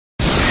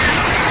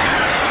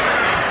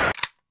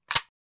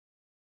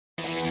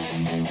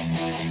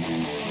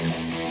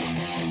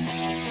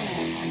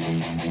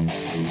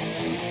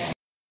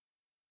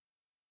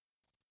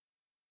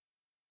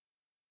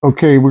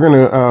Okay, we're going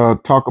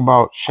to talk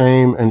about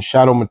shame and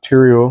shadow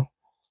material.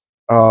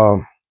 Uh,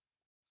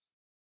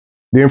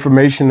 the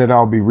information that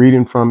I'll be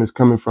reading from is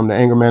coming from the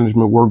Anger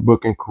Management Workbook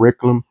and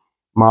Curriculum,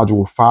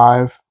 Module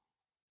 5.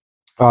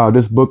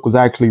 This book was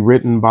actually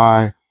written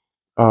by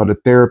the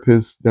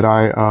therapist that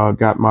I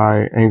got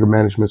my anger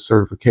management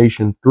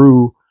certification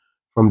through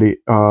from the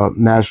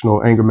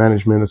National Anger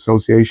Management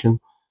Association.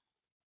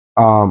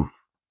 Um,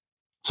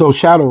 so,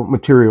 shadow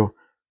material.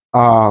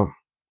 Uh,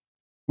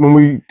 when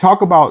we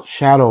talk about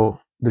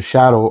the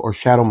shadow or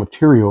shadow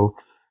material,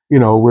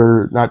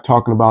 we're not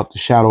talking about the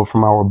shadow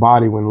from our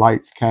body when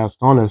light's cast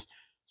on us.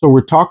 So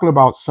we're talking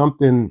about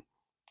something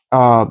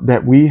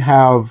that we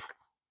have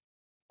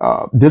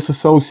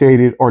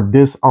disassociated or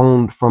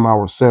disowned from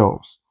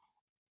ourselves.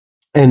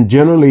 And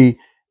generally,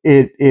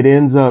 it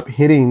ends up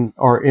hitting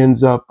or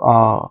ends up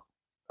uh,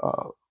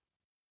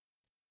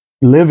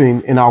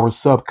 living in our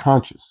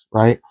subconscious,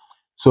 right?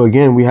 So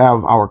again, we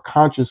have our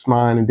conscious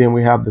mind and then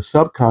we have the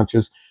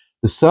subconscious.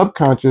 The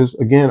subconscious,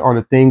 again, are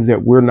the things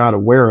that we're not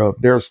aware of.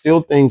 There are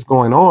still things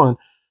going on,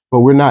 but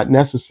we're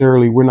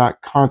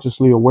not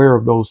consciously aware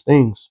of those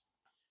things.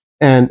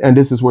 And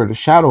this is where the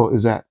shadow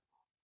is at.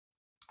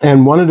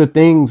 And one of the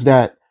things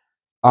that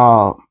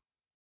uh,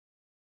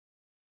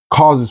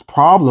 causes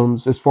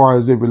problems as far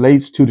as it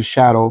relates to the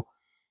shadow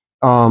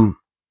um,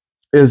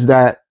 is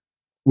that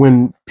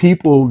when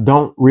people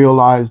don't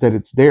realize that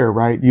it's there,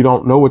 right? You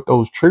don't know what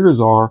those triggers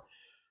are,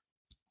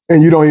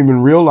 and you don't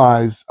even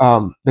realize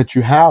that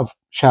you have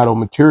shadow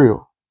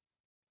material,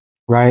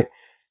 right?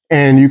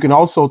 And you can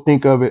also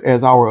think of it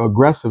as our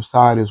aggressive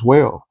side as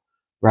well,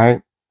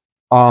 right?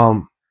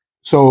 Um,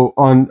 so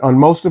on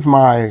most of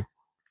my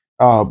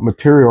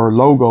material or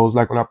logos,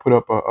 like when I put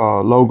up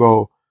a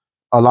logo,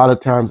 a lot of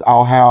times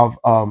I'll have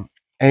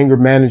anger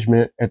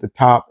management at the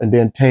top and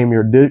then tame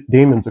your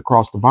demons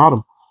across the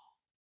bottom.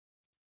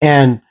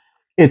 And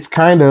it's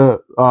kind of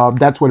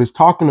that's what it's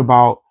talking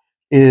about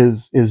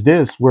is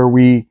this where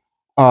we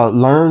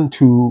learn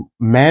to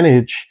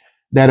manage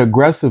that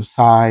aggressive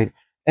side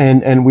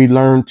and we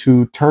learn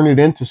to turn it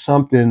into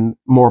something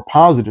more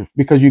positive,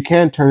 because you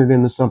can turn it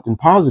into something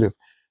positive,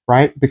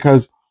 right?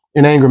 Because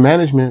in anger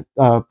management,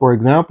 for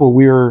example,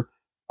 we are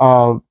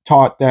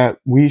taught that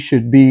we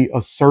should be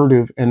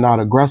assertive and not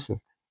aggressive,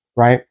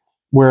 right?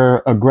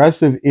 Where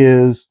aggressive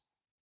is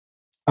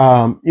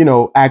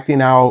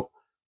acting out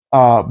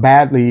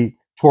badly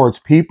towards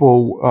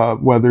people,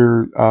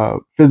 whether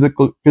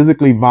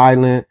physically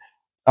violent,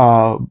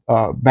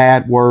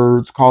 bad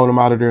words, calling them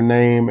out of their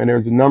name, and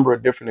there's a number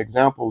of different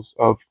examples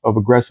of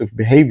aggressive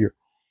behavior.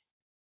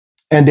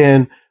 And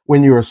then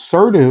when you're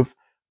assertive,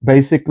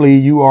 basically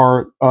you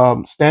are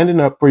standing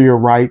up for your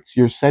rights,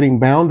 you're setting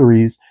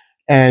boundaries,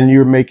 and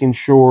you're making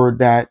sure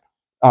that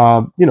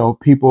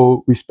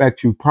people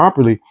respect you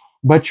properly.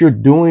 But you're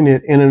doing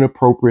it in an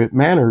appropriate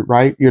manner,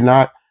 right? You're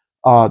not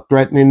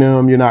threatening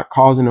them, you're not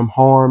causing them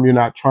harm, you're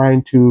not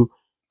trying to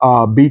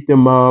beat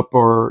them up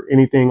or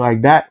anything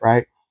like that,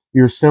 right?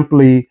 You're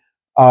simply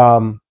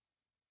um,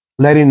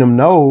 letting them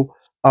know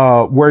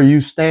where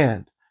you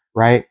stand,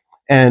 right?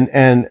 And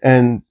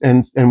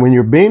when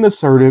you're being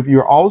assertive,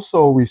 you're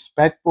also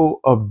respectful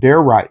of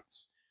their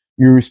rights.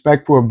 You're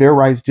respectful of their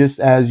rights just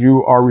as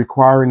you are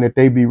requiring that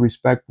they be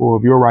respectful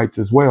of your rights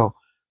as well.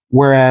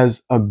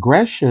 Whereas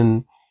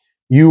aggression,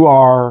 you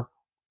are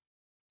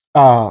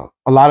a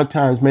lot of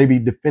times maybe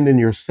defending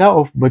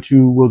yourself, but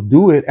you will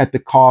do it at the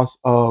cost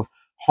of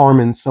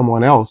harming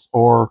someone else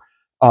or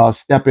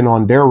stepping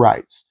on their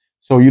rights.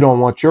 So you don't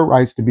want your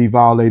rights to be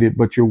violated,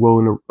 but you're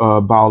willing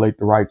to violate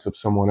the rights of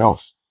someone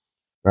else,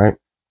 right?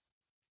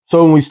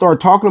 So when we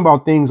start talking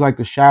about things like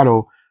the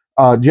shadow,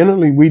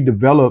 generally we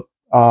develop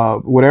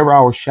whatever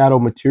our shadow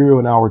material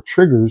and our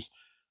triggers,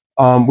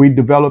 we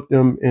develop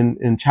them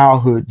in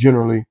childhood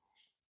generally.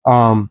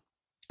 Um,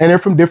 and they're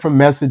from different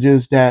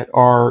messages that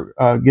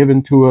are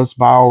given to us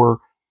by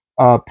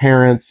our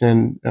parents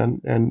and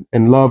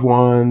loved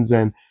ones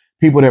and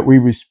people that we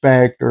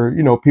respect, or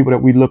people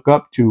that we look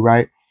up to,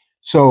 right?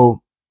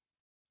 So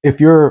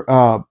if your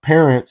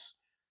parents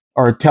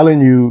are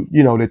telling you,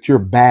 that you're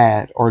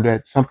bad or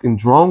that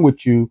something's wrong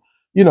with you,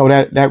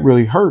 that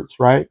really hurts,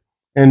 right?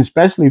 And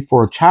especially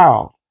for a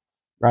child,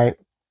 right?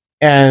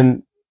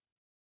 And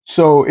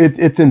so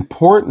it's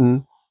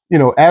important,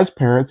 as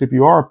parents, if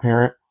you are a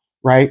parent,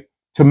 right,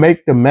 to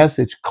make the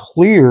message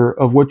clear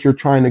of what you're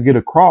trying to get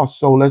across.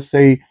 So let's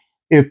say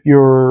if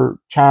your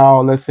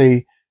child, let's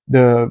say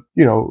the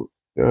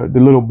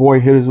little boy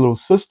hit his little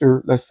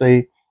sister, let's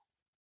say,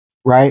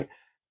 right?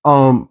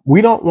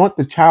 We don't want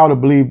the child to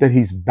believe that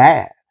he's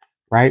bad,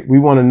 right? We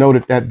want to know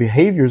that that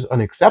behavior is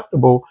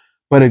unacceptable.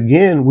 But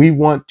again, we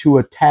want to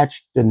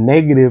attach the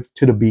negative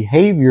to the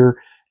behavior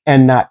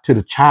and not to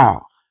the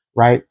child,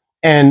 right?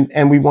 And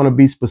we want to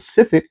be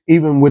specific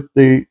even with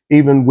the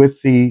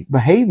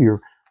behavior,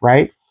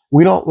 right?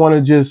 We don't want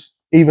to just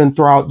even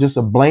throw out just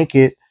a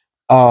blanket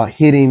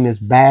hitting is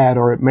bad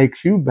or it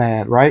makes you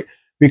bad, right?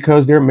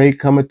 because there may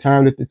come a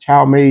time that the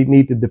child may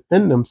need to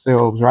defend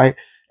themselves, right?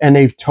 And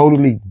they've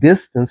totally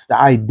distanced the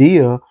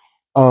idea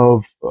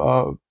of,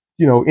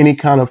 any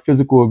kind of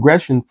physical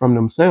aggression from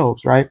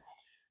themselves, right?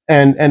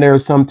 And there are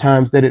some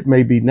times that it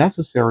may be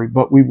necessary,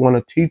 but we want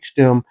to teach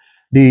them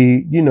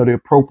the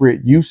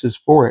appropriate uses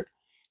for it.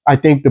 I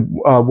think the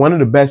one of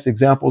the best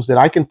examples that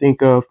I can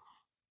think of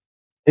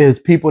is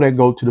people that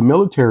go to the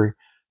military.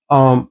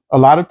 A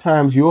lot of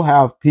times you'll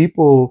have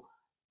people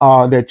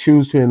that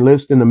choose to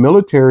enlist in the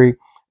military,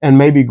 and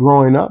maybe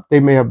growing up, they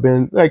may have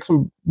been like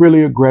some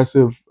really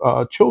aggressive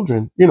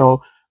children,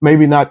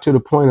 maybe not to the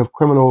point of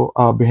criminal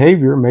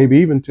behavior, maybe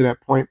even to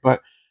that point,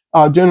 but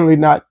generally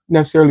not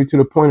necessarily to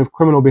the point of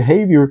criminal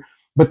behavior,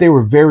 but they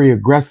were very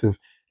aggressive.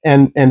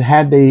 And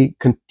had they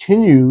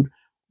continued,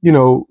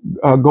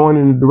 going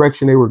in the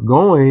direction they were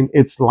going,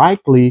 it's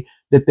likely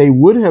that they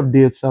would have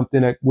did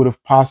something that would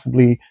have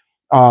possibly,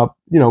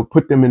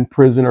 put them in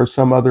prison or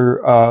some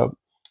other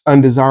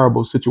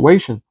undesirable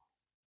situation.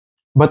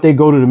 But they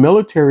go to the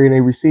military and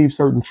they receive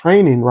certain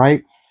training,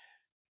 right?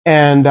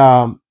 And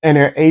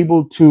they're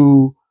able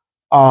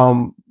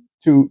um,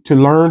 to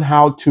learn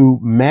how to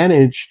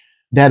manage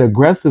that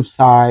aggressive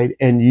side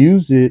and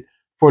use it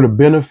for the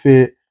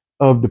benefit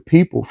of the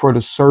people, for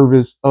the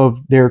service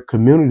of their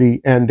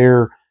community and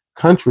their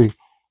country,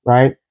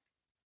 right?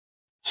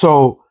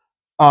 So,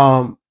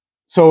 um,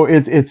 so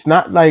it's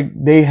not like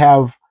they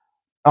have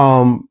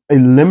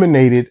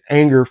eliminated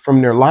anger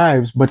from their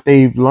lives, but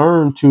they've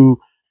learned to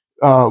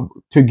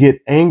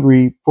get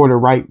angry for the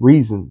right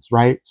reasons,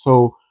 right?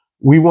 So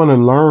we want to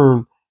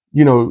learn,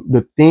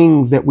 the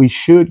things that we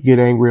should get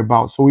angry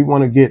about. So we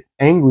want to get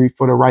angry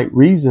for the right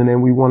reason,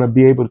 and we want to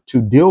be able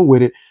to deal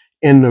with it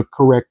in the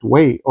correct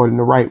way or in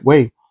the right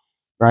way,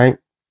 right?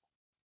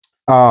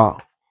 Uh,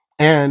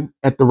 and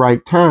at the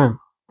right time.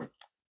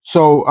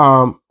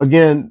 So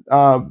again,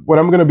 what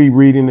I'm going to be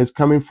reading is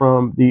coming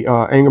from the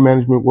anger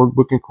management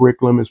workbook and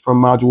curriculum. It's from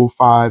Module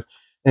 5,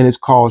 and it's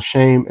called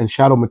Shame and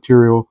Shadow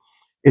Material.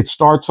 It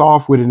starts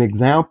off with an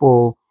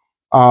example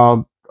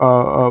of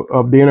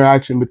the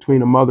interaction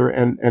between a mother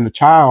and a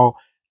child,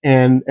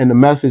 and the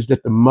message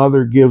that the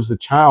mother gives the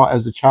child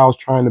as the child's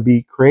trying to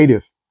be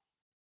creative.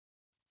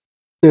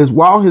 Is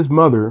while his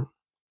mother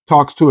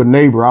talks to a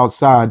neighbor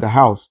outside the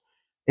house,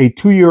 a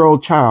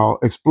 2-year-old child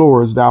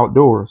explores the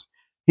outdoors.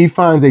 He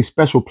finds a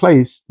special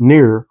place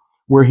near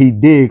where he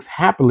digs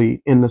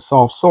happily in the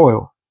soft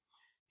soil.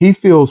 He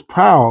feels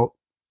proud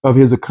of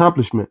his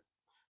accomplishment.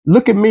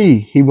 Look at me,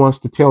 he wants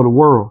to tell the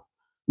world.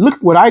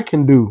 Look what I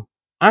can do.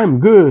 I'm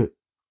good.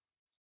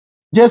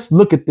 Just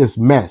look at this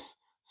mess,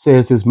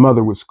 says his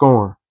mother with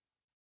scorn.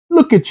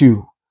 Look at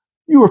you.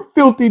 You are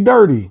filthy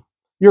dirty.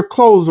 Your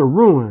clothes are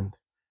ruined.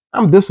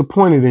 I'm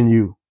disappointed in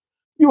you.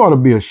 You ought to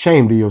be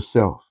ashamed of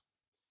yourself.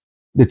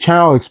 The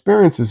child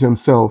experiences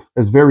himself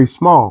as very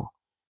small.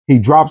 He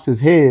drops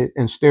his head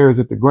and stares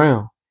at the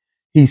ground.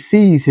 He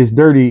sees his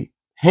dirty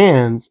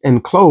hands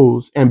and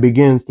clothes and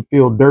begins to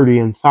feel dirty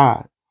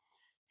inside.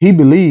 He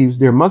believes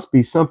there must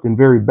be something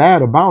very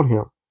bad about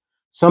him,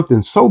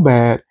 something so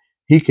bad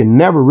he can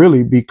never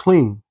really be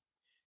clean.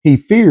 He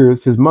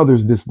fears his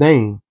mother's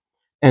disdain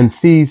and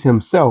sees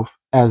himself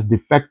as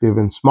defective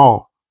and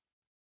small.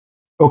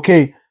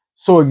 Okay,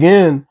 so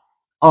again,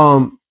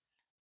 um,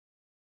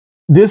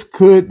 this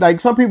could, like,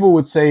 some people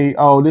would say,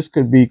 oh, this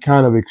could be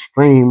kind of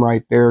extreme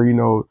right there,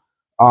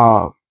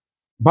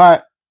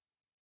 but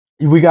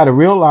we got to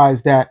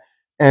realize that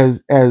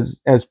as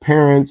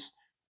parents,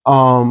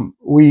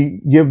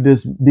 we give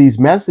these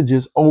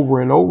messages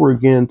over and over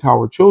again to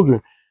our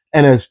children,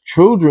 and as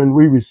children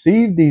we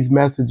receive these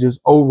messages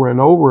over and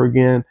over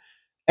again,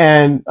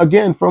 and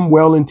again from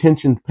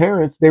well-intentioned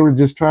parents. They were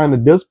just trying to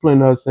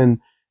discipline us and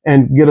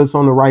get us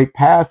on the right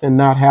path and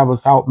not have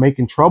us out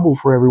making trouble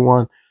for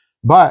everyone.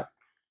 But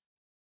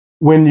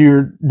when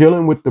you're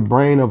dealing with the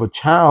brain of a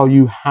child,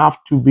 you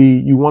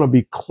want to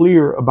be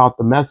clear about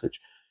the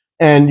message.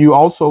 And you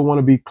also want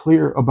to be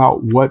clear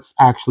about what's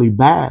actually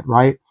bad,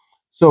 right?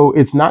 So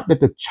it's not that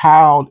the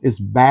child is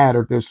bad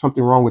or there's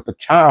something wrong with the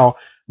child.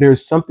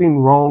 There's something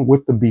wrong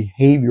with the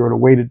behavior or the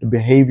way that the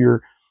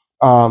behavior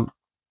um,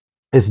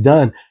 is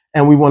done.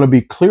 And we want to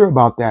be clear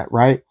about that,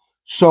 right?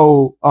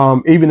 So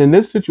even in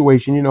this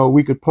situation,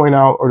 we could point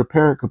out, or the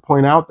parent could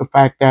point out the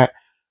fact that,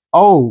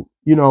 oh,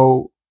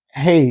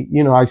 hey,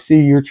 I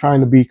see you're trying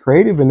to be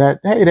creative and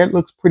that, hey, that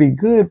looks pretty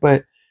good,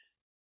 but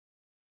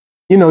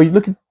you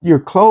look at your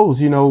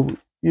clothes, you don't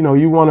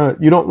want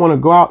to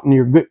go out in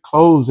your good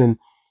clothes and,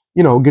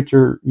 get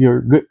your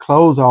good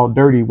clothes all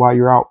dirty while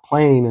you're out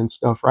playing and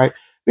stuff, right?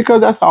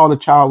 Because that's all the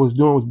child was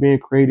doing, was being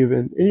creative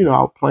and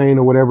out playing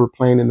or whatever,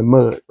 playing in the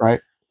mud, right?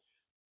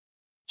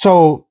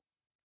 So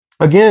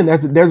again,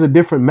 there's a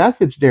different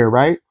message there,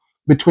 right?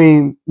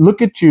 Between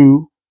look at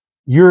you,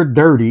 you're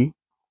dirty,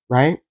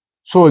 right?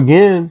 So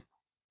again,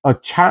 a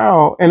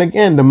child, and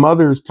again, the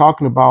mother is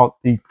talking about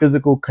the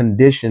physical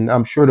condition.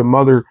 I'm sure the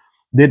mother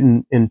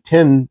didn't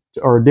intend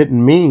or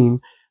didn't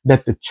mean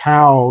that the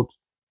child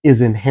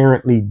is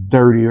inherently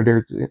dirty or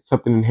there's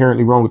something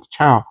inherently wrong with the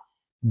child,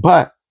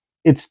 but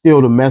it's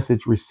still the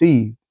message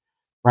received.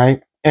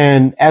 right?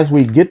 And as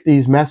we get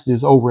these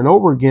messages over and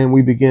over again,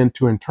 we begin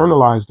to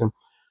internalize them.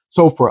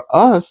 So for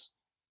us,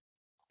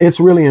 it's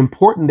really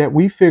important that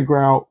we figure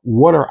out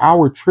what are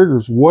our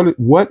triggers,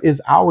 what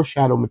is our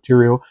shadow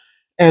material,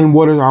 and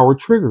what are our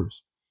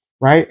triggers,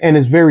 right? And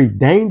it's very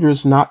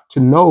dangerous not to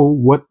know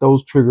what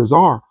those triggers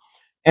are.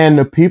 And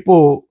the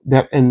people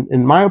that,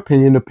 in my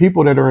opinion, the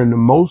people that are in the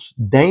most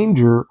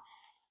danger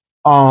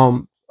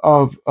of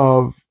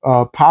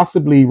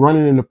possibly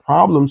running into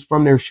problems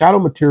from their shadow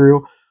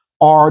material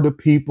are the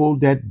people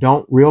that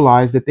don't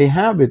realize that they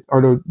have it,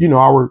 or the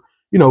our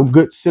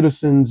good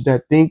citizens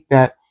that think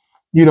that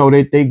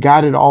they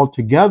got it all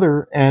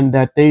together, and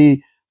that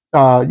they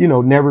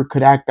never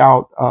could act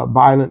out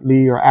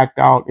violently or act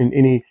out in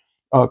any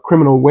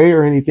criminal way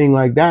or anything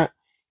like that,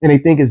 and they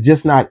think it's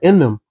just not in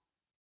them,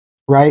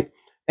 right?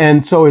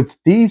 And so it's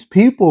these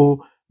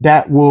people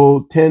that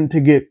will tend to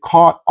get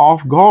caught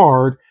off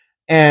guard,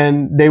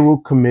 and they will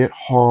commit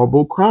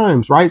horrible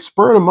crimes, right?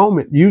 Spur of the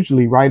moment,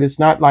 usually, right? It's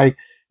not like,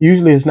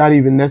 usually it's not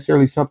even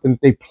necessarily something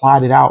that they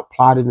plotted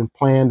and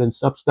planned and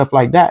stuff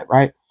like that,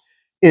 right?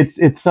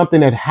 It's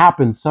something that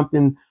happens,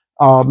 something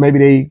maybe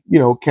they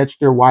catch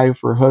their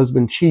wife or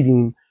husband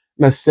cheating,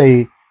 let's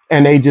say,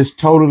 and they just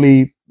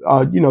totally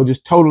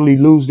just totally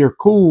lose their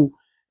cool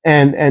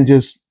and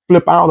just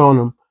flip out on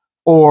them,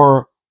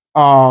 or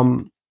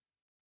um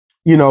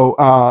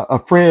a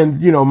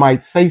friend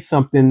might say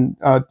something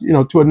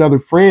to another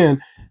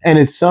friend, and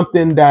it's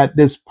something that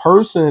this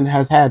person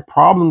has had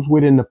problems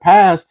with in the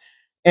past,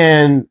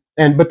 and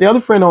but the other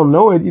friend don't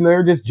know it,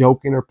 they're just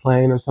joking or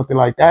playing or something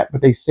like that,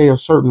 but they say a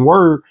certain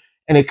word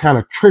and it kind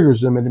of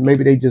triggers them, and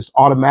maybe they just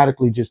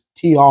automatically just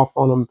tee off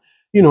on them,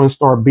 and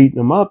start beating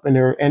them up,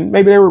 and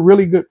maybe they were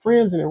really good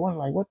friends, and they're wondering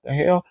like, what the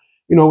hell,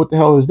 what the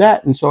hell is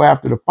that? And so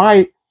after the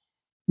fight,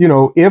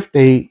 if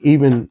they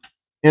even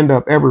end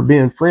up ever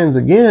being friends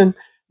again,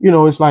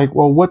 it's like,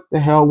 well, what the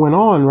hell went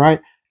on,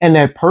 right? And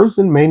that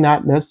person may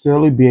not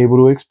necessarily be able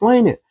to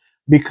explain it,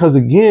 because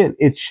again,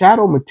 it's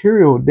shadow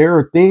material. There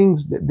are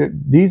things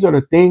these are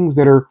the things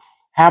that are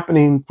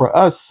happening for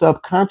us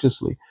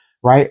subconsciously,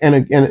 right?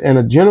 And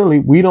generally,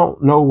 we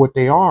don't know what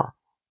they are.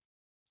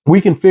 We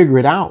can figure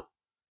it out,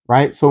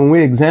 right? So when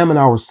we examine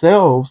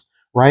ourselves,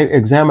 right,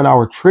 examine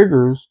our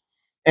triggers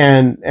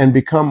and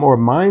become more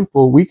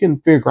mindful, we can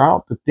figure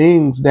out the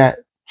things that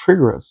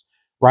trigger us,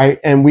 right?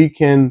 And we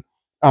can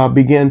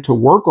begin to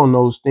work on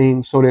those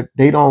things so that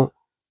they don't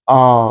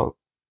uh,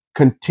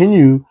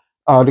 continue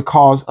to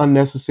cause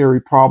unnecessary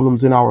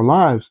problems in our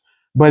lives.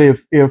 But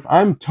if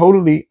I'm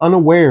totally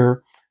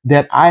unaware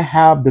that I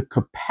have the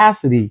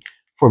capacity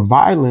for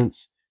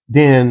violence,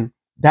 then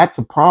that's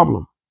a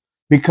problem,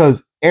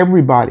 because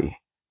everybody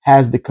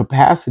has the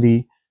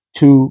capacity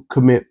to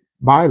commit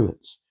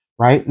violence,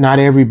 right? Not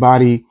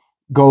everybody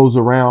goes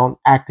around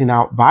acting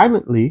out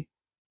violently,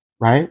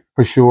 right?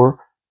 For sure.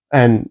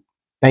 And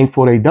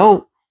thankful they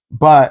don't,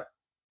 but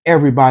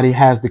everybody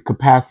has the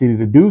capacity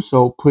to do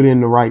so, put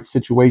in the right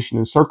situation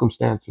and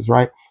circumstances,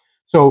 right?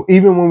 So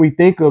even when we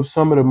think of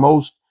some of the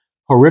most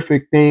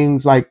horrific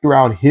things like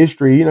throughout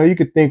history, we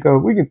can think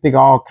of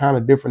all kind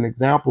of different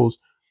examples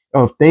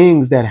of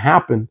things that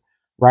happen,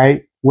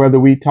 right? Whether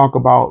we talk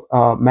about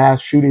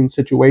mass shooting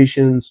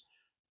situations,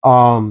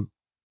 um,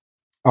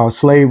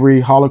 slavery,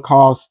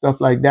 Holocaust,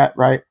 stuff like that,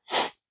 right?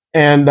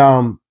 And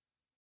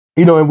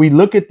and we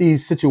look at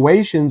these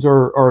situations,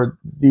 or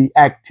the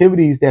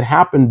activities that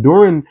happen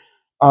during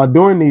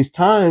these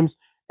times,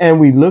 and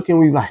we look and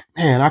we like,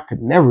 man, I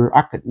could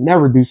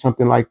never do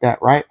something like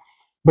that, right?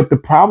 But the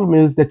problem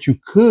is that you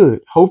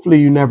could. Hopefully,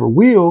 you never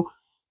will.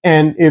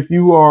 And if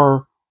you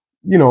are,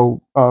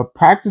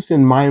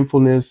 practicing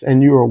mindfulness,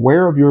 and you're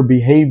aware of your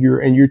behavior,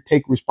 and you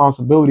take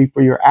responsibility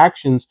for your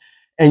actions,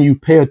 and you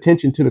pay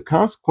attention to the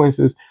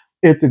consequences,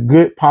 it's a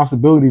good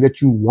possibility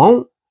that you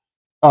won't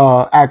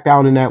act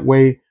out in that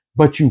way,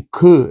 but you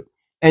could.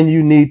 And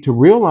you need to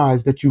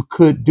realize that you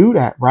could do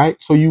that,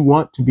 right? So you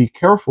want to be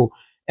careful,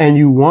 and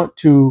you want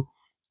to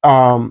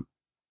um,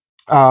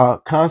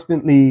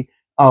 constantly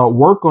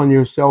work on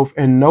yourself,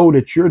 and know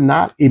that you're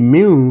not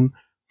immune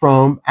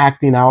from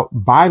acting out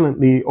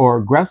violently or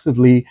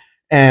aggressively,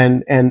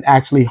 and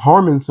actually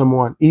harming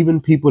someone, even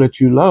people that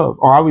you love,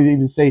 or I would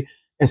even say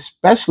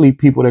especially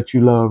people that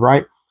you love,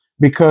 right?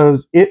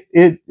 Because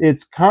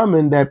it's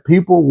common that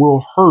people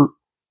will hurt,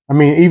 I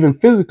mean, even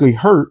physically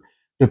hurt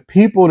the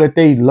people that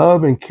they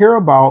love and care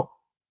about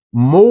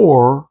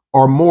more,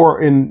 or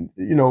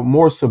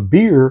more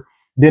severe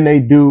than they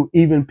do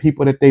even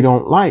people that they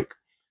don't like.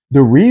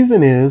 The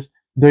reason is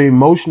the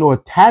emotional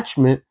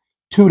attachment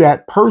to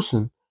that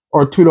person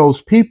or to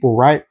those people,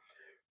 right?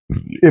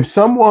 If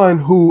someone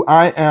who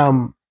I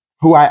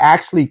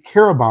actually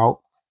care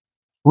about,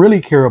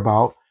 really care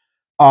about,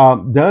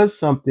 does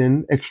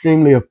something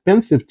extremely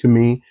offensive to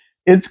me,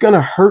 it's going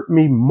to hurt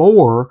me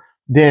more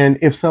than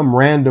if some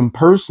random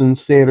person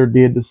said or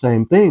did the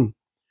same thing,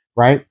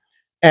 right?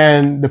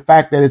 And the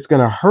fact that it's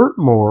going to hurt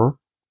more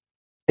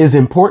is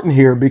important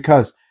here,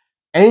 because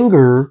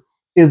anger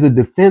is a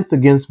defense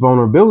against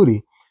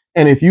vulnerability.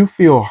 And if you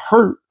feel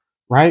hurt,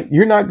 right?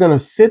 You're not going to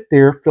sit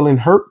there feeling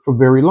hurt for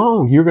very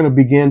long. You're going to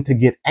begin to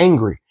get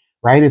angry,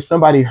 right? If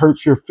somebody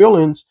hurts your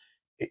feelings,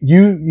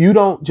 you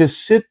don't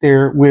just sit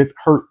there with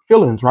hurt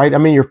feelings, right? I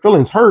mean, your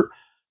feelings hurt,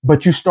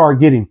 but you start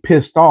getting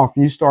pissed off.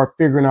 You start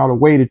figuring out a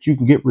way that you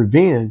can get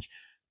revenge,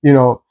 you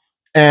know,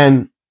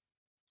 and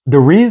the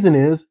reason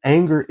is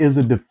anger is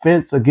a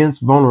defense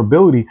against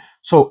vulnerability.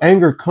 So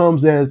anger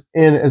comes as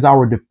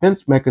our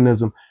defense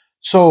mechanism.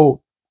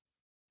 So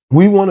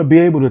we want to be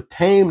able to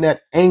tame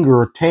that anger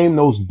or tame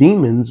those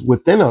demons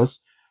within us,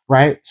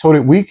 right? So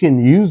that we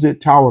can use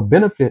it to our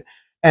benefit.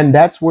 And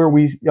that's where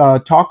we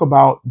talk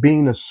about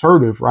being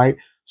assertive, right?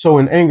 So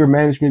in anger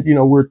management,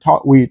 we're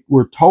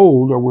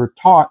told or we're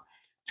taught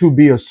to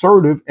be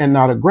assertive and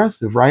not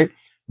aggressive, right?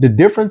 The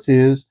difference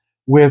is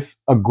with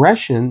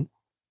aggression,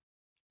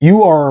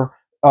 you are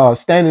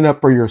standing up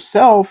for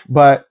yourself,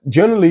 but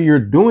generally you're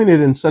doing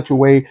it in such a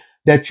way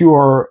that you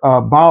are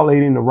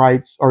violating the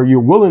rights, or you're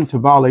willing to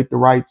violate the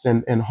rights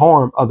and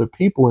harm other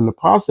people in the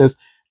process,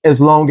 as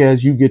long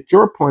as you get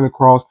your point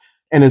across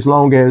and as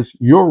long as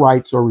your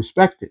rights are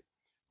respected,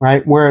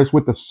 right? Whereas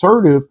with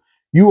assertive,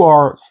 you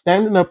are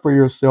standing up for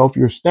yourself,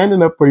 you're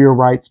standing up for your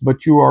rights,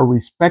 but you are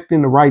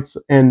respecting the rights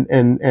and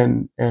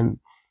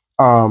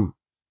um,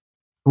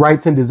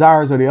 rights and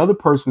desires of the other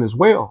person as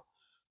well.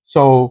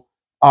 So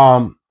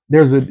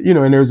there's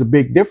a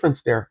big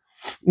difference there.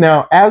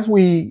 Now, as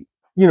we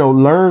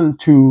learn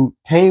to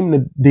tame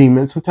the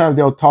demons, sometimes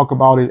they'll talk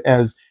about it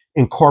as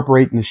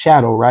incorporating the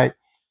shadow, right?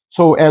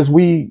 So as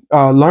we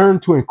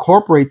learn to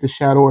incorporate the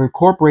shadow or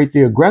incorporate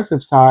the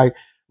aggressive side,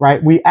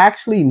 right, we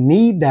actually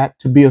need that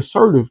to be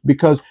assertive,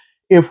 because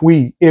if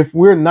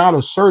we're not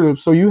assertive,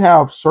 so you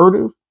have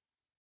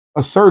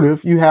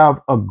assertive, you have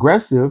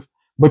aggressive,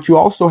 but you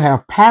also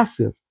have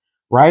passive,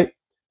 right?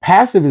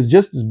 Passive is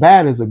just as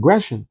bad as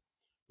aggression,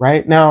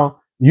 right?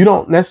 Now, you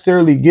don't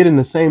necessarily get in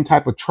the same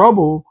type of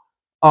trouble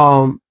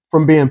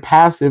from being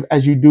passive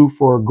as you do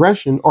for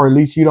aggression, or at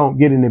least you don't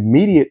get in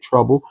immediate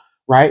trouble,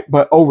 right?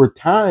 But over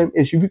time,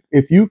 if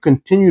you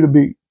continue to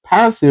be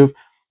passive,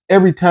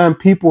 every time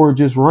people are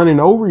just running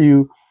over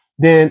you,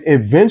 then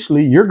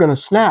eventually you're going to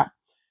snap,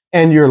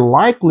 and you're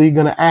likely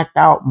going to act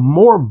out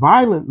more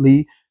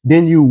violently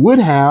than you would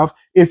have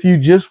if you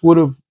just would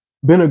have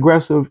been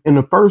aggressive in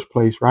the first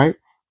place, right?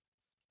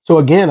 So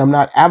again, I'm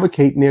not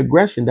advocating the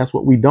aggression. That's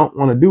what we don't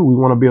want to do. We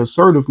want to be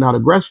assertive, not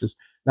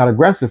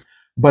aggressive.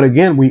 But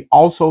again, we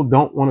also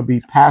don't want to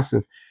be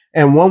passive.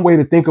 And one way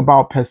to think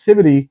about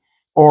passivity,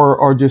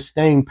 or just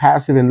staying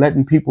passive and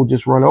letting people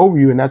just run over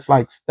you, and that's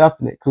like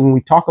stuffing it. Because when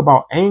we talk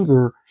about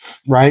anger,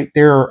 right,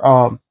 there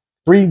are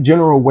three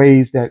general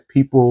ways that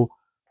people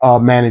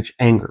manage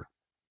anger.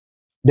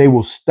 They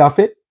will stuff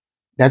it.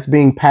 That's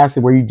being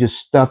passive, where you just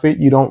stuff it.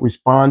 You don't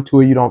respond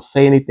to it. You don't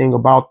say anything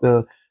about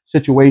the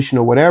situation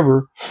or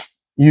whatever.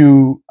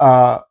 You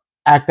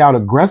act out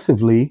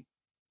aggressively,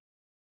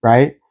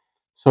 right?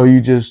 So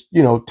you just,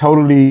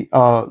 totally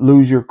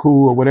lose your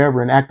cool or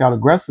whatever and act out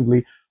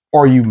aggressively,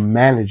 or you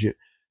manage it.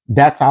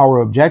 That's our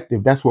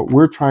objective. That's what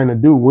we're trying to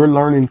do. We're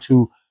learning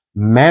to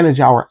manage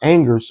our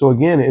anger. So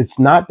again, it's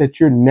not that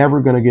you're never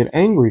going to get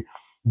angry,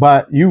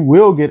 but you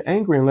will get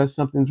angry unless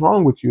something's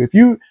wrong with you.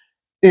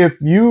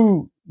 If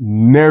you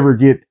never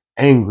get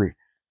angry,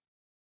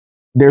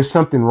 there's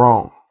something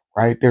wrong,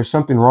 right? There's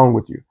something wrong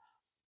with you.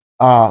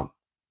 Uh,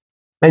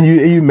 and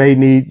you may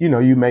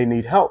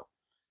need help,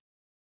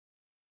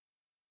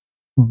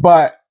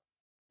 but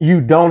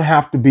you don't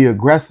have to be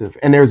aggressive.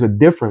 And there's a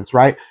difference,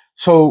 right?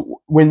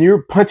 So when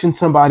you're punching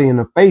somebody in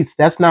the face,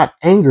 that's not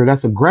anger,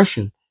 that's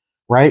aggression,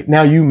 right?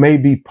 Now you may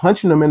be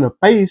punching them in the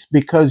face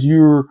because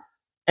you're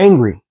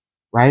angry,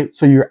 right?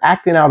 So you're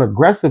acting out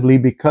aggressively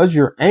because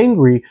you're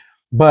angry,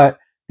 but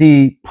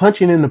the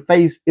punching in the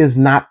face is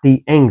not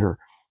the anger,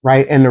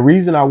 right? And the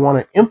reason I want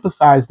to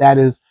emphasize that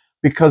is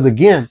because,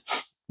 again,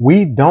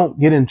 we don't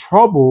get in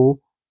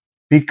trouble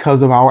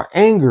because of our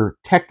anger,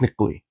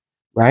 technically,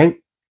 right?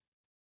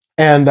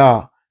 And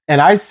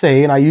I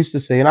say, and I used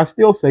to say, and I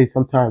still say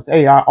sometimes,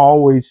 hey, I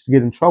always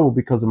get in trouble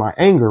because of my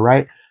anger,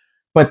 right?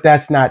 But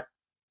that's not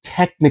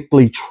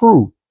technically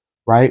true,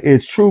 right?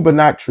 It's true, but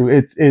not true.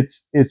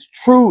 It's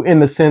true in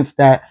the sense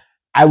that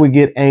I would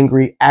get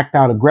angry, act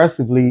out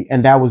aggressively,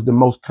 and that was the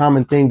most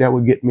common thing that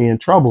would get me in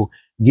trouble,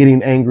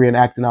 getting angry and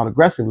acting out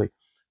aggressively,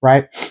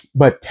 right?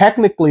 But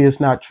technically, it's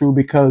not true,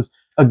 because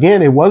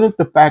again, it wasn't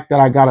the fact that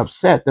I got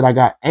upset, that I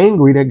got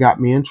angry, that got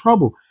me in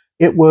trouble.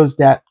 It was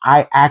that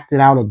I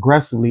acted out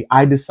aggressively.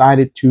 I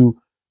decided to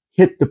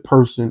hit the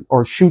person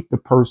or shoot the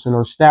person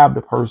or stab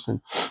the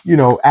person,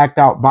 act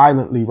out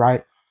violently,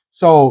 right?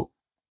 So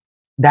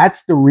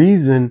that's the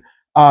reason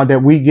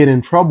that we get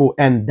in trouble.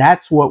 And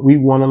that's what we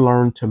want to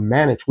learn to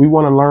manage. We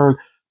want to learn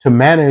to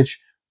manage,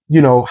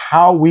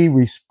 how we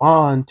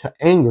respond to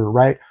anger,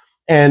 right?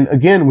 And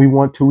again, we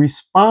want to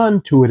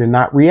respond to it and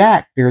not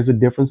react. There's a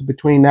difference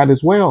between that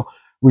as well.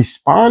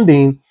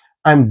 Responding,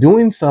 I'm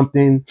doing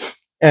something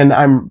and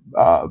I'm,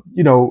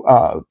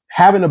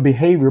 having a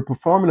behavior,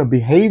 performing a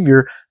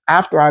behavior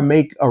after I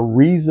make a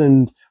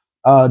reasoned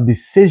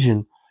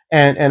decision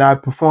and I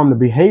perform the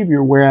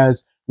behavior.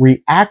 Whereas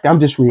react. I'm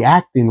just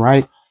reacting,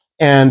 right?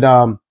 And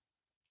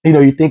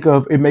you think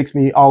of it makes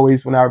me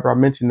always whenever I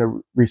mention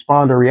the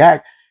respond or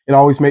react, it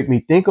always make me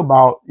think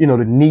about the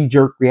knee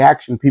jerk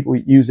reaction. People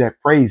use that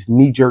phrase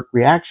knee jerk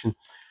reaction,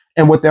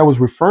 and what that was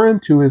referring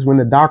to is when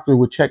the doctor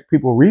would check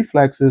people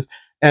reflexes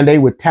and they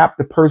would tap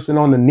the person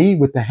on the knee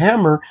with the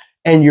hammer,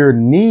 and your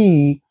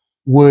knee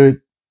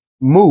would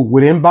move,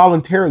 would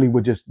involuntarily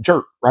would just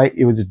jerk, right?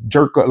 It would just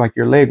jerk up, like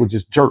your leg would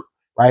just jerk,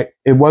 right?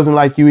 It wasn't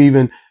like you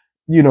even,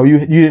 you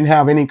didn't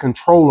have any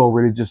control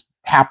over it. It just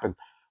happened,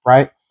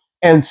 right?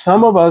 And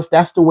some of us,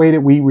 that's the way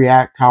that we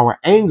react to our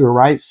anger,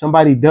 right?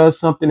 Somebody does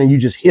something and you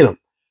just hit them,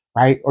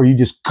 right? Or you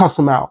just cuss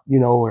them out,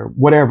 or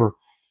whatever.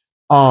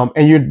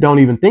 And you don't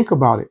even think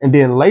about it. And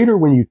then later,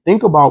 when you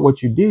think about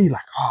what you did, you're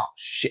like, oh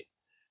shit,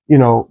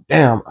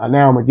 damn,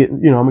 now I'm gonna get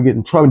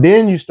in trouble.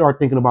 Then you start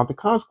thinking about the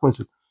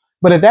consequences.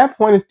 But at that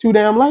point, it's too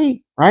damn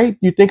late, right?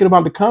 You're thinking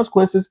about the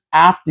consequences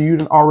after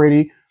you've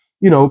already,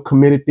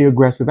 committed the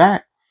aggressive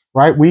act,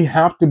 right? We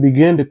have to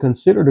begin to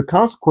consider the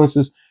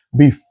consequences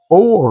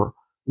before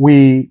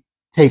we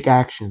take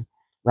action,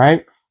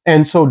 right?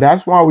 And so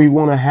that's why we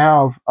want to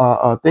have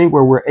a thing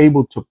where we're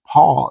able to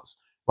pause,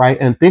 right,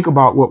 and think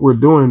about what we're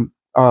doing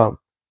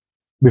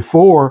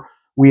before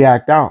we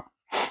act out.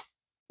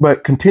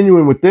 But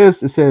continuing with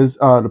this, it says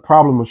the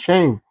problem of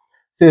shame.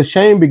 It says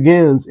shame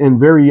begins in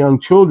very young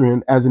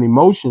children as an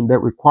emotion that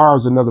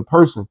requires another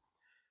person.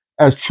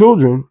 As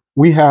children,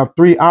 we have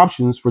three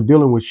options for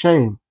dealing with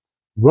shame.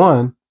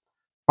 One,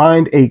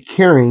 find a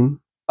caring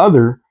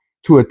other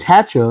to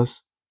attach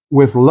us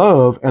with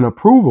love and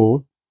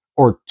approval.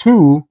 Or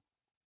two,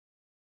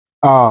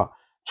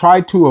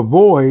 try to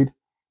avoid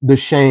the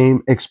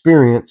shame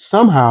experience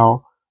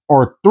somehow.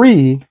 Or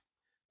three,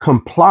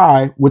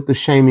 comply with the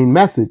shaming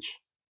message,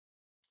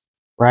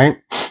 right?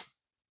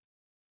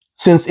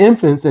 Since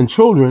infants and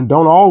children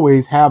don't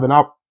always have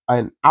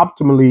an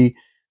optimally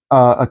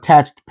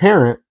attached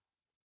parent,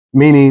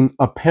 meaning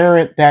a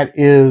parent that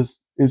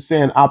is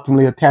saying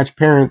optimally attached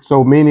parent,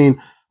 so meaning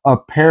a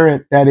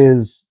parent that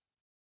is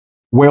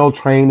well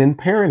trained in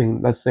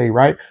parenting, let's say,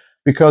 right?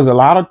 Because a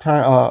lot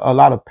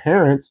of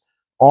parents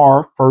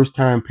are first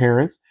time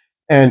parents,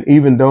 and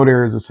even though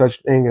there is a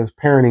such thing as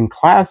parenting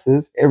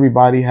classes,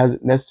 everybody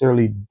hasn't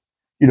necessarily,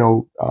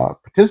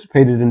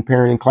 participated in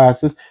parenting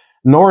classes,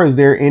 nor is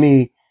there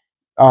any,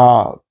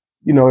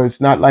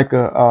 it's not like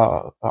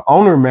a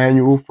owner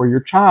manual for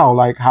your child,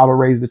 like how to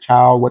raise the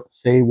child, what to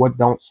say, what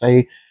don't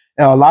say.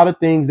 And a lot of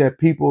things that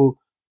people,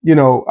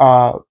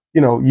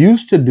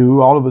 used to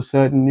do, all of a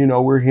sudden,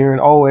 we're hearing,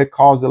 oh, it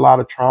caused a lot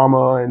of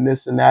trauma and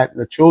this and that in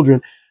the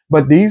children.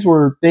 But these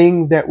were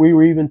things that we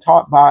were even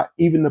taught by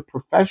even the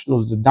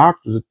professionals, the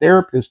doctors, the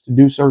therapists, to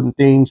do certain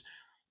things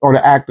or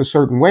to act a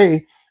certain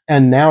way.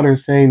 And now they're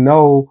saying,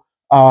 no,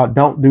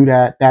 don't do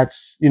that.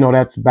 That's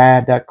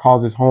bad. That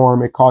causes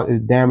harm.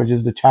 It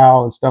damages the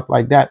child and stuff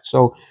like that.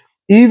 So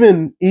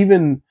even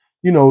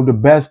the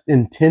best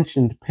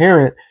intentioned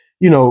parent,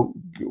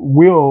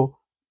 will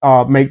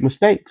make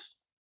mistakes,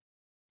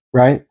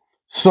 right?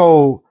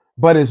 So,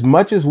 but as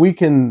much as we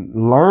can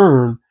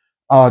learn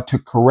to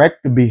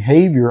correct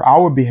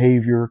our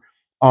behavior,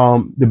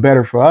 the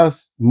better for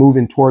us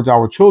moving towards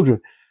our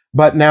children.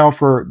 But now,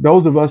 for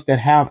those of us that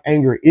have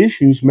anger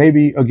issues,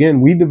 maybe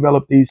again we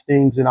develop these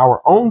things in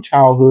our own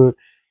childhood.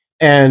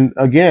 And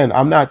again,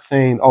 I'm not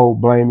saying, oh,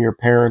 blame your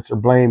parents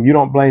or you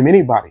don't blame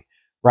anybody,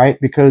 right?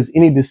 Because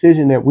any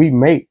decision that we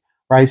make,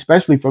 right,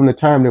 especially from the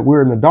time that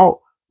we're an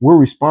adult, we're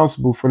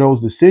responsible for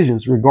those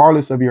decisions,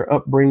 regardless of your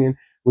upbringing,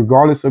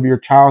 regardless of your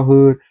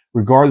childhood,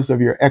 regardless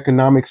of your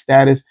economic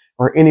status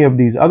or any of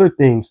these other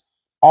things.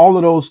 All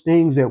of those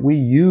things that we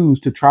use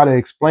to try to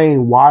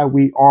explain why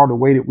we are the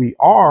way that we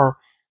are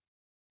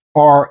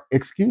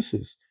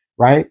excuses,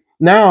 right?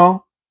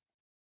 Now,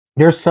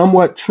 they're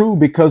somewhat true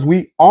because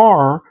we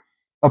are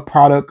a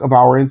product of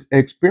our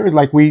experience.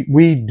 Like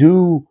we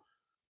do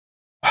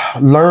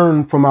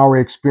learn from our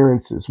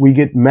experiences. We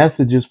get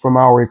messages from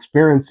our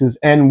experiences,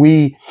 and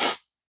we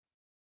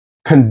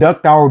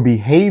conduct our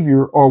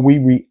behavior, or we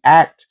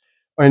react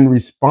and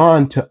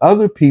respond to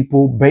other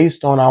people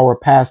based on our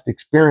past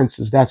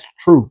experiences. That's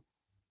true.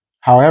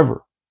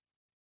 However,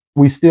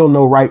 we still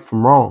know right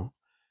from wrong.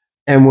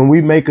 And when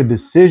we make a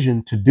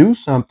decision to do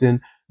something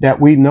that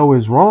we know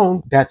is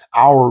wrong, that's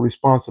our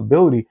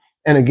responsibility.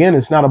 And again,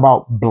 it's not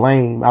about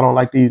blame. I don't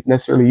like to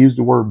necessarily use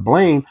the word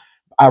blame.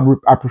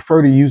 I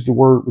prefer to use the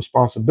word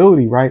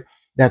responsibility, right?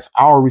 That's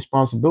our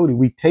responsibility.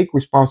 We take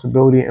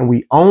responsibility and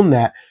we own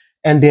that,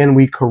 and then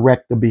we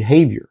correct the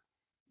behavior,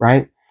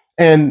 right?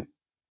 And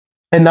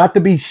not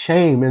to be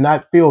shame and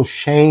not feel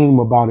shame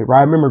about it, right?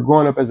 I remember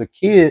growing up as a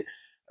kid,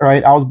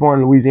 right? I was born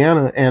in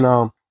Louisiana,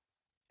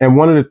 and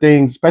one of the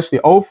things, especially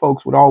old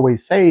folks, would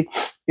always say,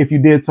 if you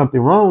did something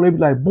wrong, they'd be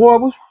like, boy,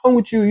 what's wrong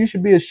with you? You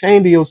should be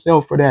ashamed of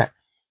yourself for that.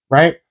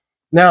 Right?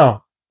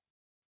 Now,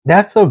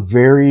 that's a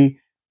very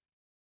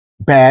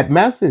bad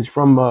message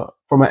from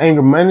an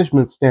anger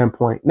management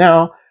standpoint.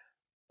 Now,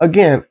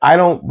 again, I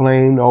don't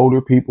blame the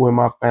older people in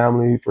my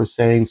family for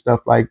saying stuff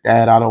like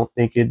that. I don't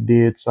think it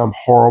did some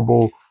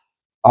horrible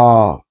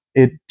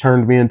it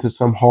turned me into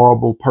some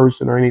horrible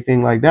person or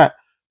anything like that.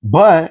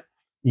 But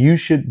you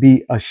should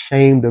be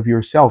ashamed of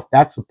yourself.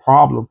 That's a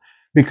problem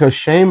because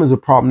shame is a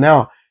problem.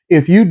 Now,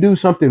 if you do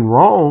something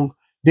wrong,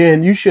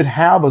 then you should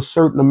have a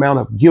certain amount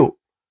of guilt,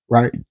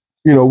 right?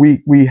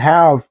 We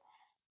have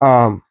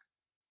um,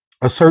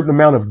 a certain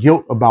amount of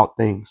guilt about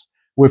things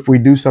if we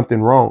do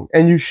something wrong,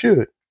 and you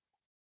should.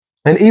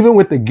 And even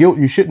with the guilt,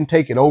 you shouldn't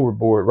take it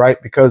overboard,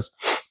 right? Because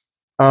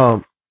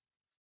um,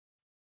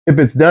 if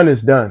it's done,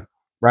 it's done,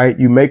 right?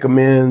 You make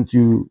amends.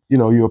 You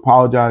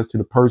apologize to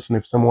the person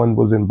if someone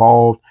was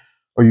involved,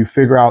 or you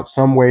figure out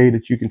some way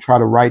that you can try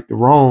to right the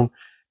wrong,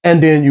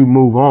 and then you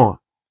move on,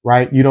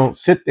 right? You don't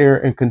sit there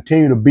and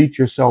continue to beat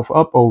yourself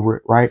up over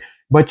it, right?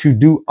 But you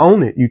do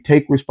own it. You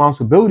take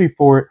responsibility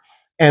for it,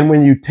 and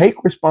when you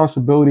take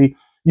responsibility,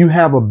 you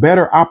have a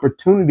better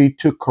opportunity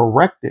to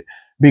correct it.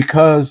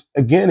 Because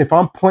again, if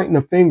I'm pointing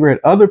a finger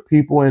at other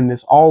people and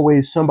it's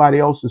always somebody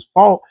else's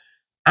fault,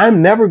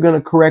 I'm never going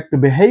to correct the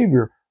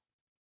behavior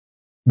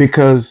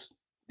because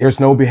there's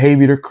no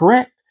behavior to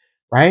correct,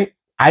 right?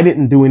 I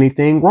didn't do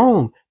anything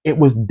wrong. It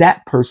was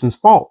that person's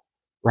fault,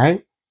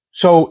 right?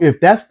 So if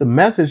that's the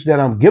message that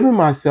I'm giving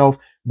myself,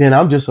 then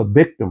I'm just a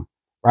victim,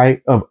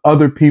 right? Of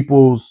other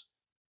people's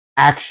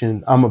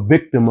action. I'm a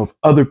victim of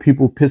other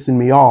people pissing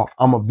me off.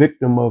 I'm a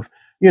victim of,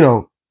 you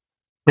know,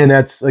 and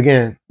that's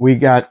again, we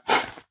got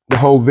the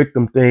whole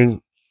victim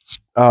thing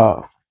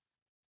uh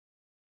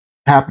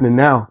happening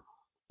now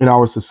in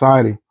our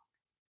society.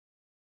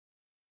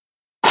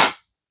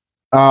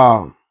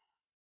 Um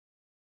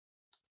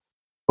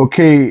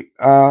Okay,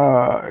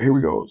 here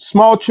we go.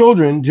 Small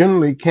children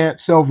generally can't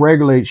self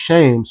regulate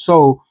shame.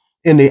 So,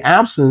 in the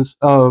absence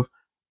of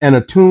an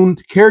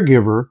attuned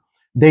caregiver,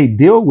 they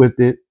deal with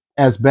it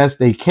as best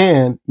they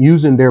can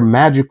using their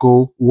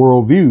magical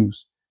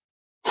worldviews,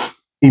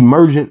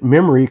 emergent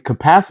memory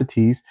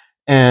capacities,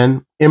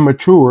 and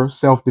immature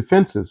self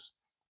defenses.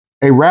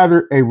 A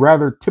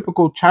rather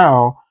typical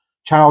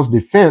child's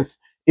defense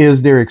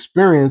is their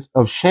experience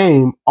of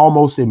shame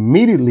almost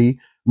immediately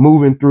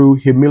moving through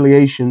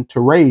humiliation to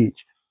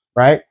rage,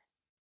 right?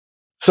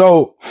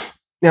 So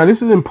now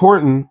this is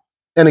important.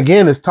 And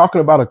again, it's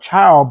talking about a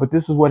child, but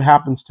this is what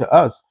happens to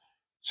us.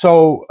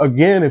 So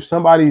again, if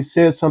somebody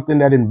says something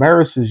that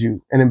embarrasses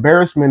you, and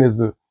embarrassment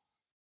is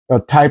a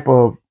type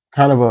of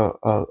kind of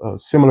a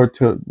similar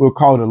to, we'll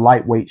call it a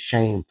lightweight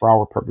shame for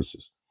our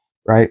purposes,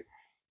 right?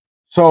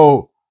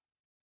 So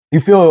you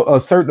feel a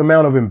certain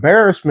amount of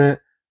embarrassment,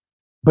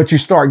 but you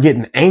start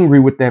getting angry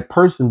with that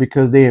person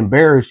because they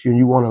embarrassed you and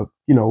you want to,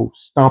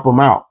 stomp them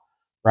out,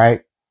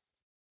 right?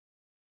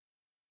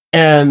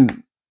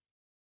 And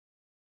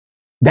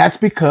that's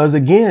because,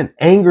 again,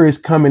 anger is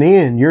coming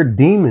in. Your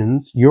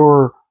demons,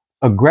 your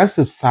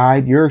aggressive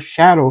side, your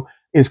shadow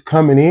is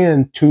coming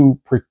in to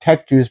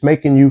protect you. It's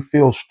making you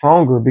feel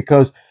stronger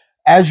because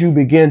as you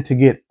begin to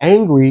get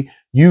angry,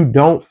 you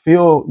don't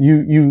feel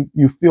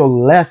you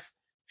feel less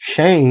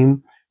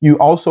shame. You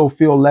also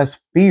feel less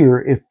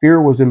fear if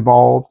fear was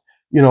involved,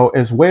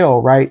 as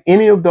well, right?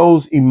 Any of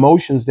those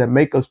emotions that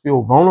make us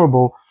feel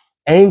vulnerable,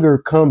 anger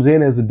comes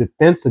in as a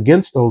defense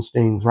against those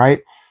things,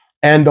 right?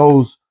 And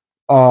those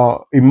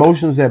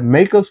emotions that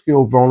make us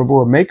feel vulnerable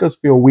or make us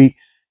feel weak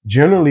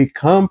generally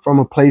come from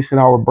a place in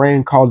our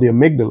brain called the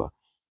amygdala.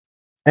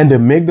 And the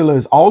amygdala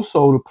is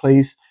also the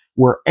place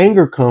where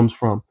anger comes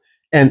from.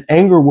 And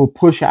anger will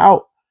push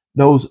out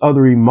those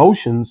other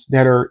emotions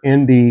that are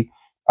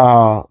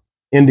uh,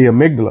 in the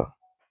amygdala.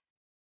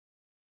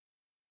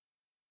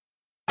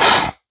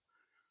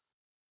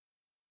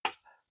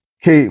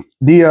 Okay,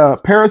 the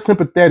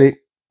parasympathetic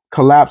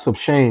collapse of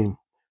shame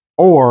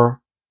or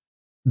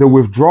the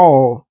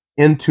withdrawal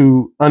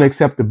into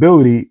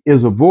unacceptability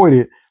is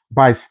avoided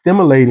by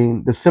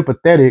stimulating the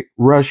sympathetic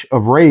rush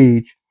of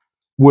rage,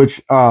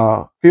 which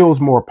feels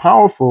more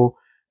powerful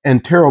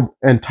and terrible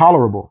and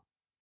tolerable.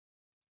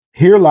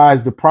 Here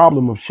lies the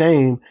problem of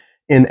shame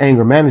in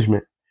anger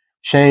management.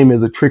 Shame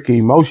is a tricky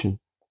emotion.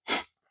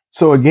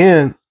 So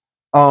again,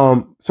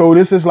 so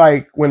this is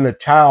like when the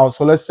child.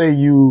 So let's say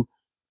you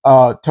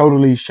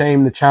totally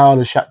shame the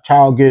child,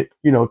 child get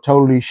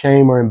totally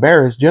shame or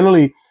embarrassed.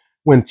 Generally,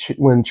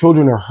 when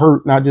children are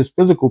hurt, not just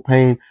physical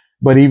pain,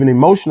 but even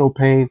emotional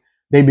pain,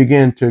 they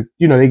begin to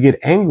they get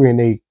angry and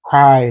they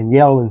cry and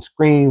yell and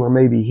scream or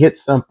maybe hit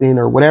something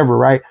or whatever,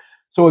 right?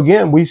 So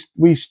again,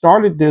 we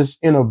started this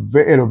at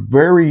a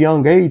very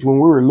young age when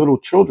we were little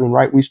children,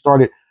 right? We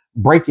started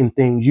breaking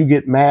things. You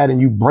get mad and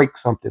you break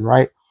something,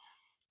 right?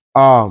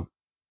 Um,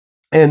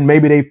 and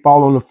maybe they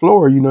fall on the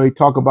floor. They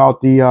talk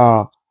about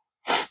the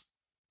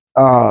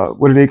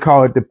what do they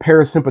call it? The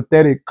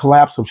parasympathetic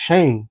collapse of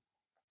shame,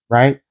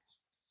 right?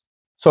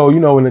 So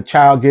when a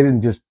child get it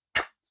and just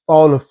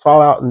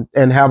fall out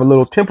and have a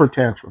little temper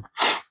tantrum,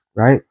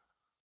 right?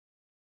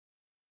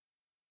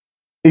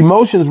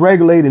 Emotions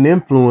regulate and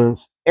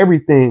influence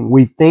everything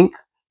we think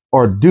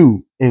or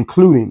do,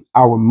 including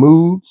our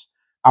moods,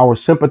 our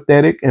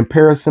sympathetic and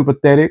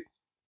parasympathetic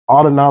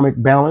autonomic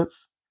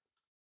balance,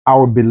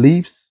 our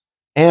beliefs,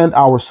 and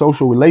our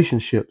social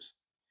relationships.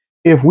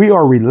 If we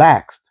are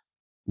relaxed,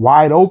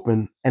 wide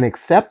open and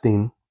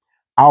accepting,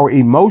 our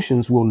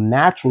emotions will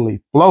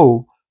naturally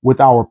flow with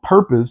our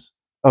purpose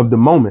of the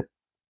moment.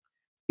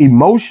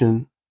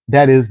 Emotion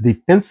that is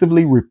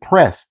defensively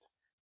repressed,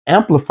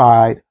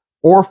 amplified,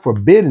 or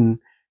forbidden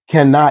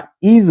cannot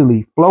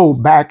easily flow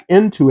back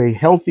into a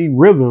healthy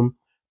rhythm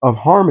of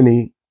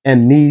harmony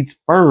and needs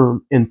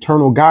firm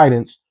internal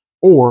guidance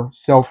or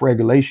self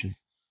regulation.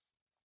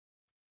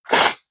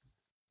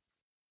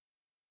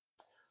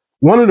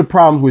 One of the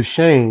problems with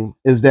shame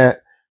is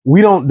that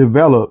we don't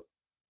develop,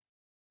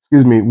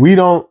 we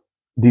don't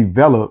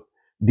develop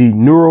the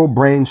neural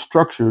brain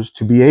structures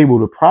to be able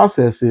to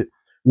process it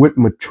with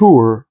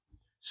mature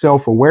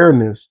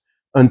self-awareness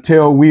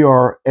until we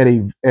are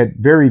at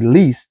very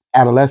least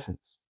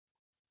adolescence.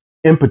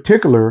 In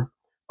particular,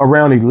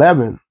 around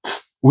 11,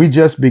 we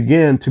just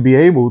begin to be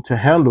able to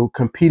handle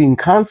competing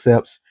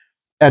concepts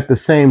at the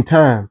same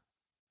time.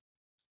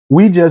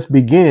 We just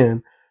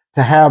begin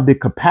to have the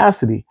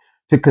capacity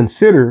to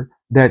consider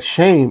that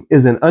shame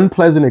is an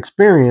unpleasant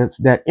experience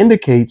that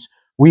indicates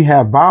we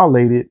have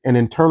violated an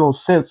internal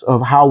sense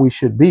of how we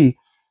should be,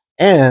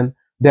 and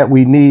that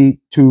we need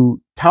to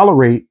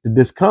tolerate the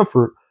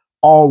discomfort,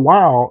 all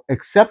while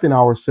accepting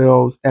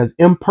ourselves as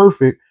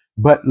imperfect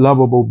but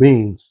lovable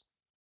beings.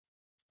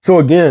 So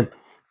again,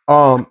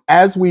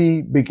 as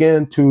we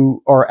begin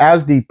to, or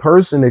as the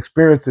person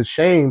experiences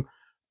shame,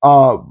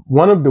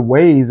 one of the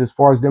ways, as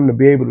far as them to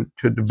be able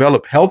to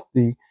develop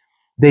healthy,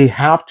 they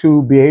have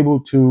to be able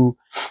to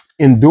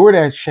endure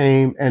that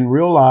shame and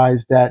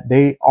realize that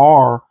they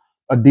are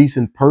a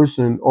decent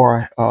person,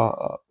 or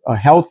a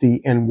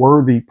healthy and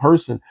worthy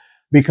person.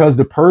 Because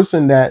the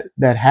person that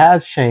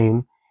has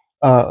shame,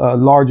 a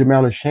large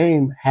amount of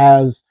shame,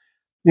 has,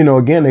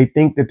 again, they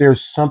think that there's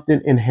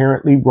something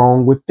inherently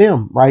wrong with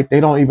them, right?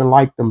 They don't even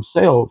like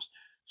themselves.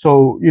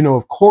 So,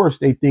 of course,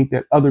 they think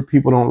that other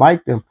people don't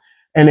like them,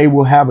 and they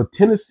will have a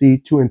tendency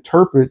to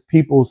interpret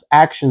people's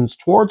actions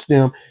towards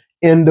them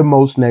in the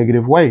most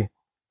negative way,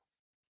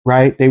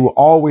 right? They will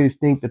always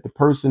think that the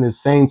person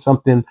is saying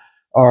something,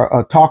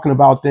 or talking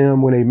about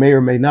them, when they may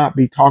or may not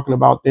be talking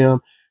about them.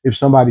 If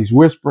somebody's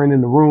whispering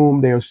in the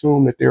room, they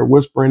assume that they're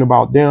whispering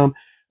about them,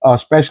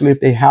 especially if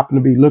they happen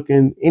to be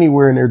looking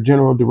anywhere in their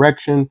general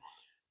direction.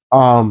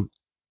 Um,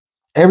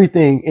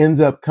 Everything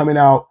ends up coming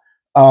out,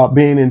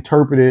 being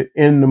interpreted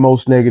in the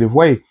most negative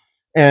way.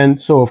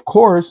 And so, of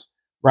course,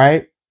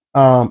 right,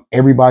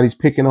 everybody's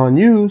picking on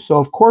you. So,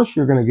 of course,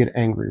 you're going to get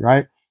angry,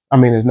 right? I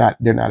mean,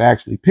 they're not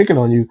actually picking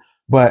on you,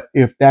 but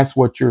if that's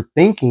what you're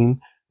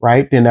thinking,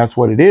 right, then that's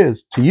what it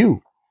is to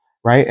you,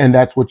 right? And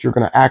that's what you're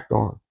going to act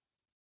on.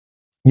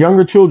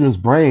 Younger children's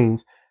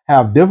brains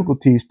have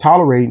difficulties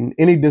tolerating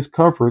any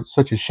discomfort,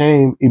 such as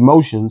shame,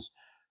 emotions,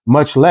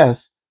 much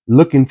less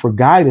looking for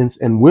guidance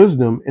and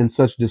wisdom in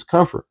such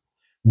discomfort.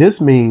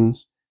 This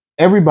means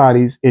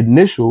everybody's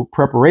initial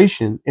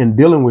preparation in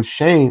dealing with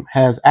shame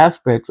has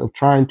aspects of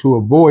trying to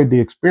avoid the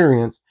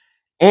experience,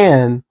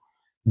 and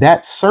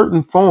that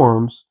certain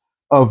forms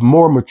of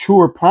more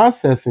mature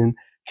processing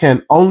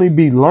can only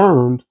be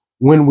learned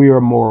when we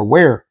are more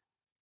aware.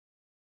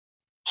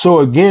 So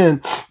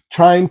again,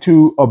 trying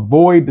to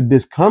avoid the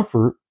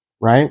discomfort,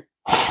 right?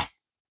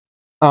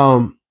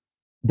 Um,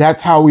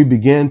 that's how we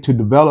begin to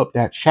develop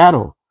that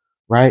shadow,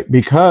 right?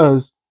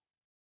 Because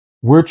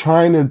we're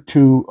trying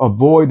to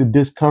avoid the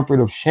discomfort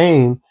of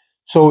shame.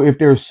 So if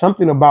there's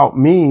something about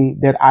me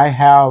that I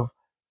have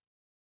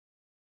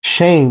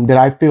shame, that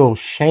I feel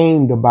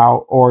shamed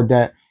about, or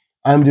that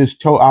I'm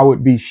just told I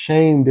would be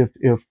shamed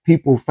if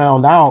people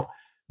found out,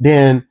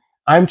 then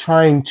I'm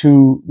trying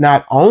to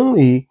not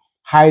only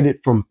hide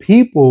it from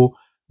people,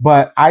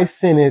 but I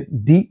send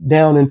it deep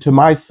down into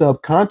my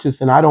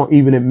subconscious and I don't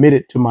even admit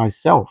it to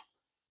myself,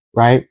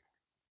 right?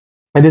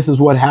 And this is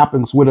what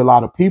happens with a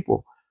lot of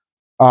people.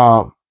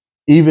 Uh,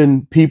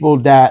 even people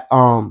that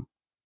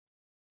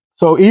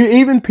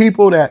even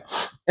people that,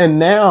 and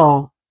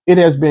now it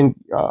has been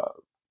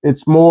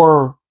it's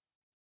more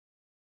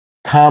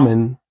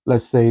common,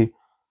 let's say,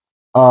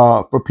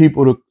 for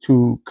people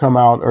to come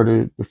out, or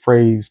the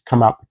phrase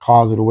come out the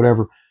closet or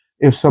whatever.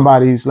 If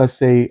somebody's, let's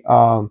say,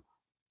 uh,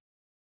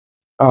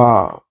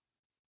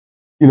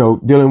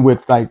 dealing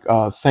with like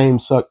same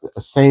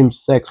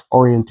sex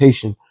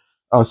orientation,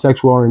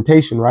 sexual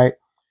orientation, right?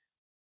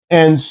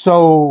 And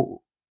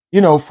so,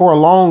 for a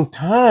long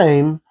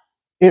time,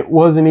 it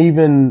wasn't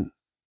even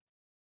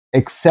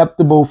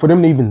acceptable for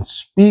them to even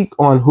speak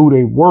on who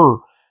they were.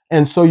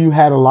 And so you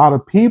had a lot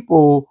of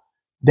people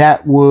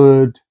that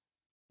would,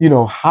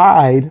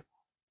 hide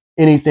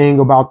anything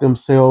about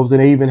themselves.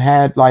 And they even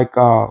had like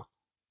I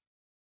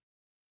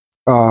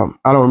don't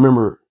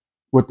remember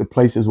what the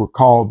places were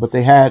called, but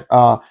they had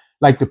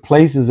like the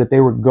places that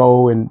they would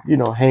go and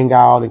hang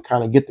out and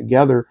kind of get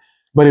together.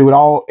 But it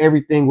would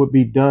everything would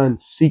be done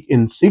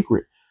in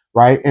secret,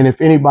 right? And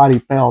if anybody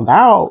found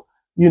out,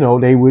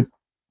 they would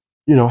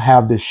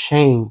have this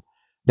shame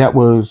that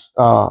was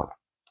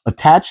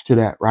attached to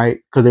that, right?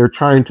 Because they're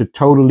trying to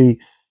totally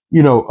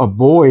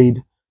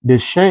avoid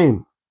this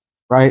shame,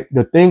 right?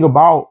 The thing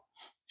about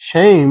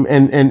shame,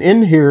 and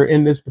in here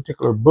in this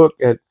particular book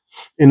at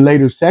in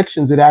later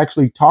sections that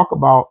actually talk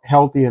about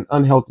healthy and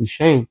unhealthy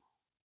shame.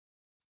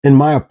 In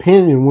my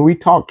opinion, when we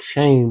talk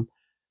shame,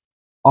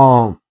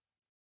 um,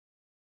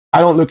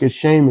 I don't look at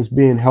shame as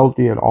being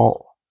healthy at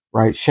all,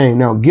 right? Shame.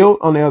 Now, guilt,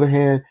 on the other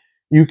hand,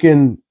 you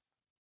can,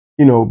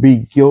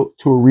 be guilt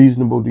to a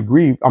reasonable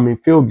degree. I mean,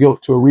 feel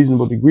guilt to a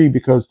reasonable degree,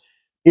 because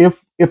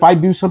if I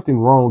do something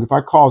wrong, if I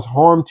cause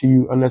harm to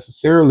you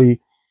unnecessarily,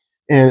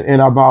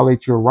 and I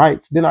violate your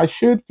rights, then I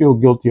should feel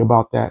guilty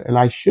about that, and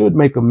I should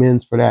make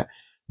amends for that.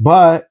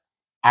 But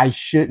I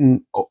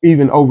shouldn't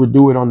even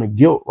overdo it on the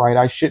guilt, right?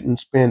 I shouldn't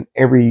spend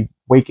every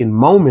waking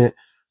moment,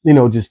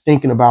 just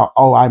thinking about,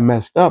 oh, I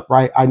messed up,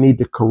 right? I need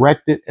to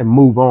correct it and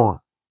move on.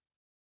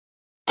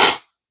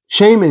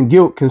 Shame and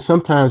guilt can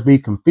sometimes be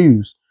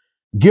confused.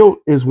 Guilt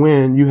is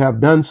when you have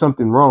done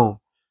something wrong.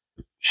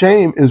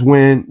 Shame is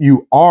when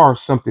you are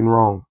something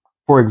wrong.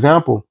 For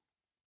example,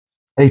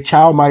 a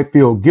child might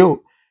feel guilt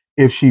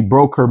if she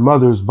broke her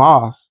mother's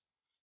vase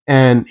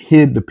and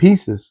hid the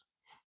pieces,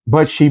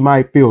 but she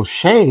might feel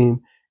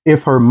shame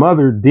if her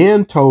mother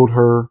then told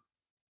her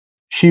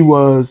she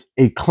was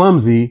a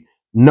clumsy,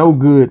 no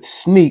good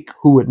sneak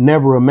who would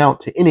never amount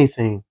to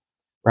anything,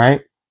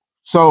 right?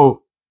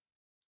 So,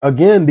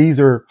 again, these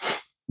are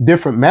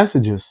different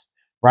messages,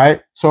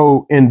 right?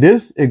 So, in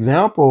this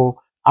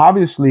example,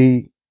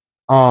 obviously,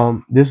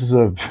 this is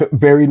a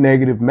very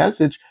negative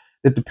message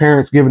that the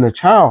parent's giving a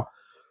child.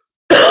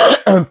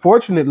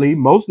 Unfortunately,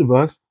 most of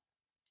us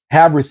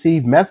have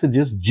received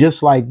messages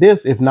just like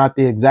this, if not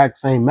the exact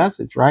same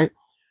message, right?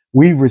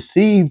 We've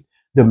received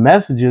the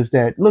messages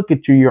that, look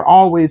at you, you're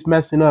always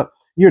messing up.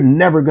 You're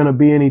never going to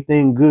be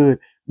anything good.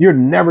 You're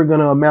never going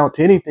to amount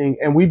to anything.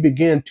 And we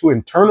begin to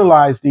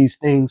internalize these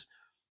things.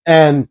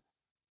 And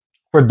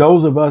for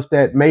those of us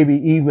that maybe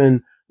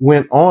even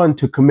went on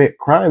to commit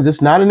crimes,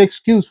 it's not an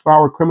excuse for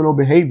our criminal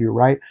behavior,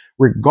 right?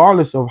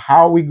 Regardless of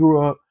how we grew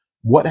up,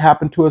 what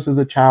happened to us as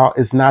a child,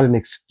 is not an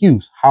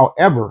excuse.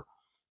 However,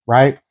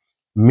 right,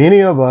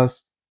 many of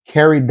us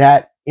carried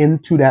that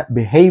into that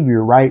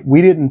behavior, right?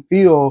 We didn't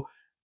feel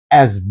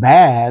as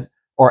bad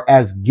or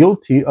as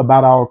guilty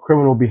about our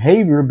criminal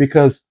behavior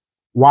because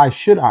why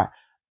should I?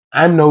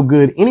 I'm no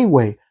good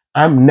anyway.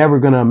 I'm never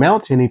going to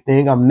amount to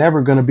anything. I'm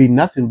never going to be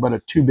nothing but a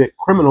two-bit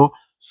criminal.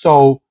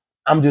 So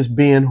I'm just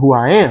being who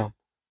I am,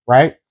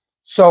 right?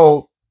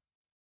 So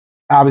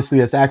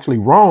obviously it's actually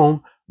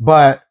wrong,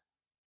 but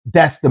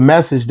that's the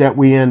message that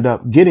we end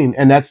up getting.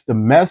 And that's the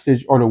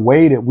message or the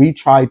way that we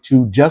try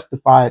to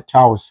justify it to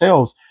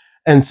ourselves.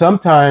 And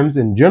sometimes,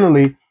 and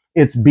generally,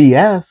 it's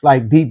BS.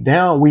 Like, deep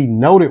down, we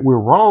know that we're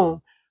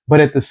wrong, but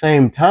at the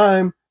same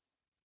time,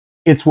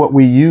 it's what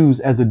we use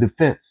as a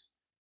defense.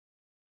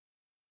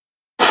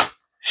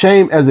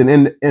 Shame as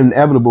an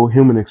inevitable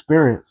human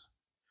experience.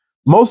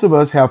 Most of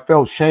us have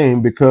felt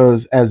shame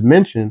because, as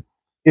mentioned,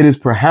 it is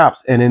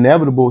perhaps an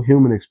inevitable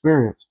human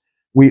experience.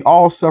 We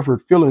all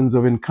suffered feelings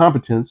of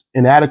incompetence,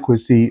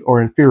 inadequacy, or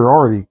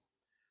inferiority,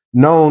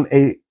 known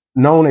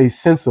a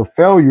sense of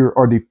failure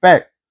or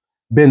defect,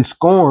 been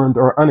scorned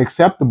or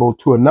unacceptable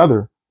to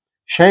another.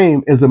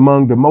 Shame is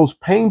among the most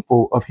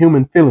painful of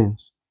human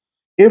feelings.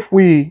 If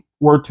we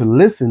were to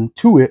listen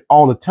to it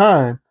all the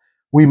time,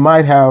 we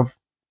might have,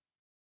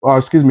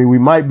 we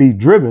might be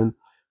driven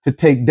to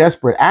take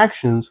desperate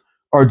actions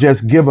or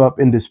just give up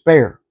in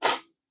despair.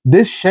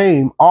 This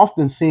shame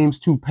often seems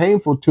too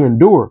painful to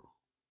endure,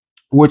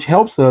 which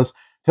helps us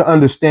to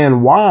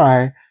understand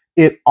why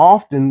it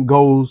often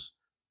goes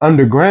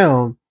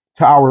underground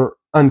to our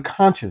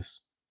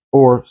unconscious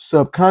or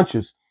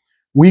subconscious.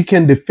 We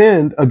can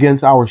defend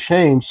against our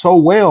shame so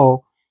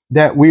well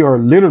that we are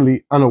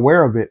literally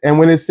unaware of it. And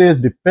when it says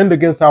defend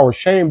against our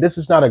shame, this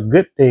is not a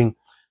good thing.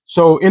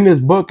 So in this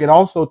book, it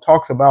also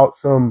talks about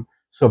some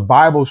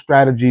survival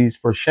strategies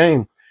for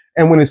shame.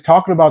 And when it's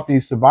talking about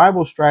these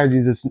survival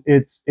strategies,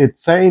 it's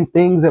saying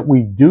things that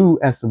we do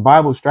as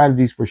survival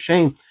strategies for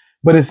shame,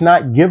 but it's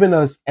not giving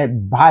us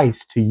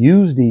advice to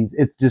use these.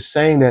 It's just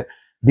saying that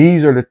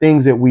these are the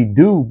things that we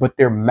do, but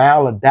they're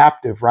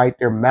maladaptive, right?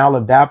 They're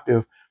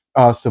maladaptive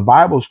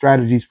survival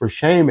strategies for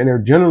shame. And they're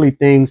generally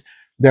things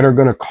that are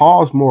going to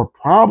cause more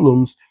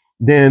problems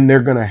than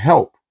they're going to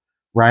help,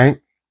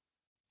 right?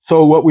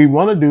 So what we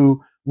want to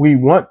do, we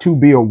want to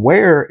be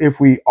aware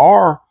if we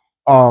are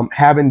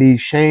having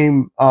these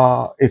shame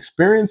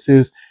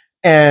experiences,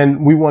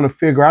 and we want to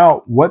figure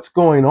out what's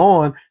going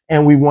on,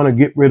 and we want to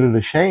get rid of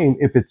the shame.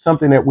 If it's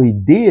something that we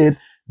did,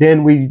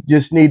 then we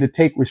just need to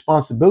take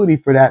responsibility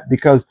for that,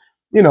 because,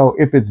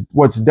 if it's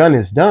what's done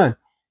is done.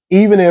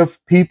 Even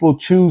if people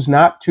choose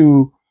not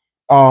to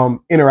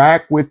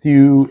interact with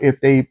you,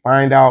 if they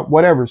find out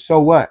whatever, so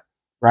what,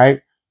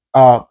 right?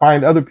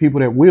 Find other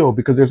people that will,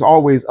 because there's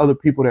always other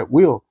people that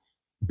will.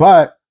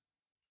 But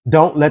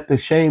don't let the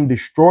shame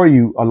destroy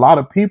you. A lot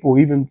of people,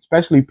 even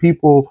especially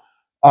people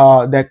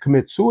that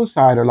commit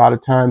suicide, a lot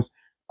of times,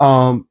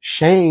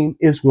 shame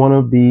is one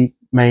of the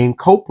main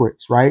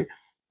culprits, right?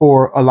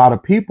 For a lot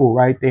of people,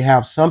 right? They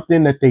have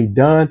something that they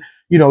done.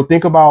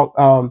 Think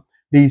about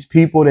these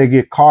people that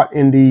get caught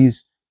in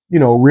these,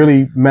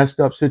 really messed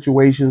up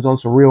situations on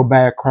some real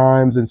bad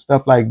crimes and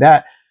stuff like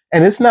that.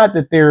 And it's not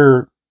that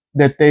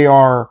they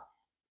are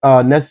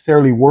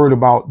necessarily worried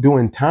about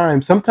doing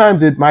time.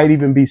 Sometimes it might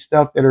even be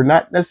stuff that are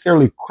not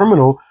necessarily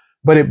criminal,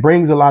 but it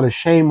brings a lot of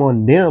shame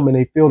on them, and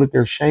they feel that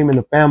they're shaming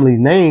the family's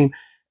name,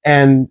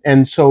 and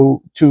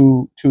so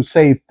to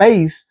save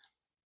face,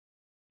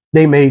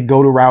 they may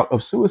go the route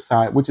of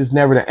suicide, which is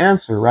never the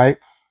answer, right?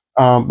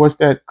 What's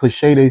that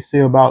cliche they say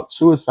about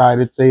suicide?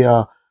 It's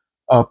a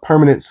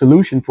permanent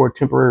solution for a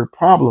temporary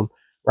problem,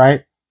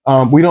 right?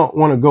 We don't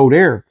want to go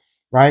there,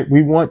 right?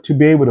 We want to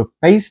be able to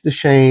face the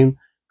shame,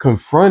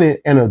 confront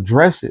it, and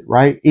address it,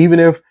 right? Even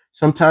if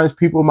sometimes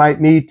people might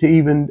need to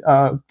even,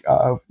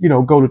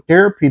 go to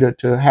therapy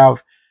to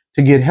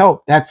get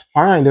help. That's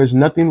fine. There's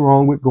nothing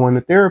wrong with going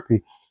to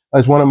therapy.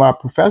 As one of my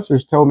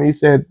professors told me, he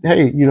said,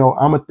 "Hey,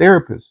 I'm a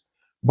therapist,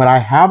 but I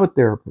have a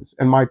therapist,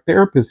 and my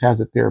therapist has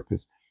a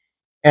therapist."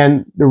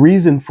 And the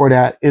reason for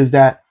that is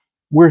that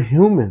we're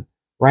human,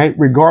 right?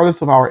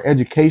 Regardless of our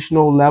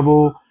educational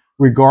level,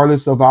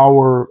 regardless of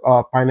our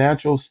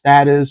financial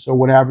status or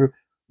whatever,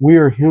 we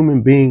are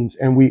human beings,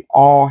 and we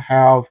all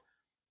have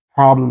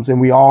problems,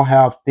 and we all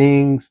have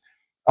things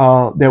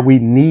that we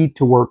need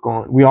to work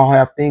on. We all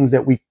have things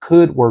that we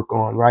could work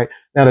on, right?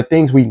 Now, the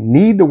things we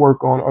need to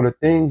work on are the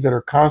things that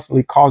are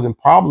constantly causing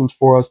problems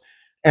for us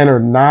and are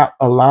not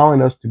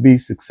allowing us to be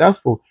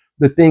successful.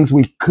 The things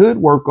we could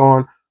work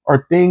on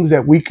are things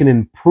that we can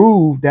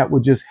improve that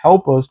would just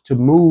help us to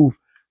move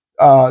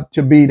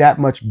to be that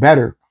much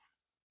better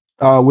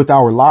with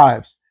our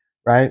lives,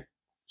 right?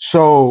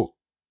 So,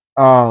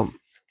 um,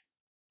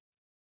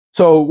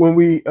 so when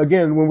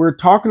we're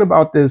talking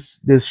about this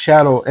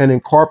shadow and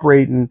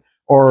incorporating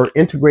or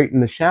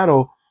integrating the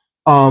shadow,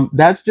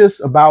 that's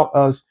just about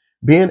us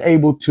being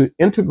able to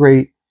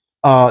integrate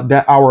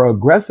that our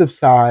aggressive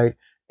side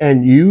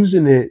and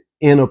using it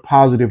in a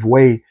positive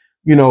way.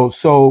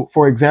 So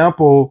for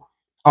example,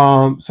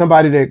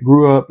 somebody that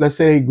grew up, let's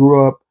say they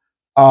grew up,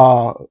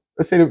 uh,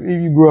 let's say that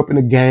you grew up in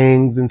the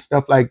gangs and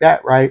stuff like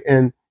that, right?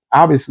 And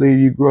obviously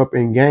you grew up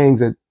in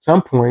gangs at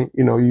some point,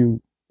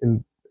 you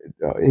in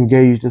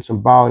engaged in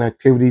some violent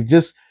activities,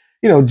 just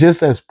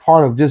as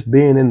part of just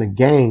being in the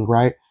gang,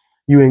 right?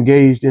 You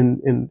engaged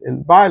in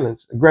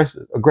violence,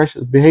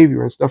 aggressive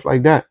behavior and stuff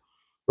like that,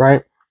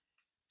 right?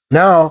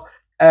 Now,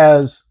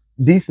 as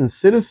decent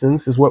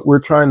citizens is what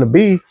we're trying to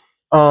be.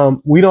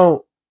 We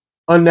don't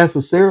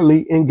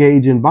unnecessarily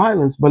engage in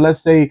violence, but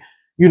let's say,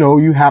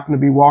 you happen to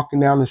be walking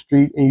down the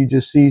street and you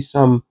just see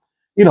some,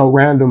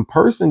 random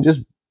person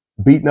just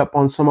beating up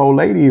on some old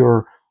lady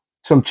or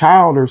some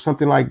child or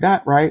something like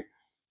that, right?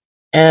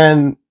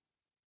 And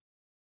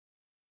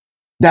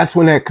that's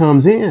when that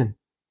comes in,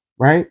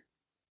 right?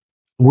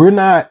 We're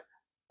not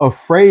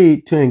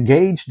afraid to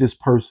engage this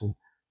person,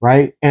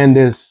 right? And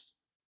this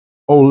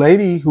old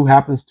lady who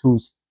happens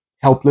who's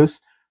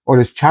helpless, or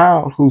this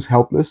child who's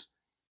helpless,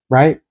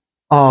 right?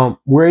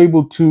 We're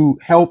able to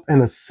help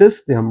and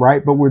assist them,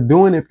 right? But we're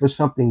doing it for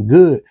something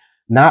good,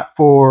 not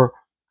for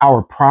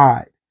our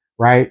pride,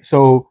 right?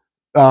 So,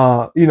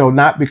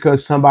 not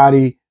because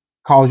somebody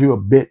calls you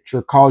a bitch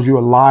or calls you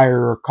a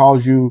liar or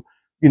calls you,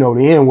 the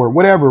N word,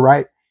 whatever,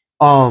 right?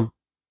 Um,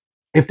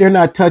 if they're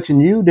not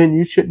touching you, then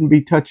you shouldn't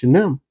be touching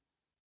them,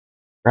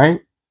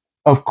 right?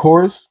 Of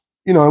course,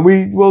 and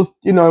we will,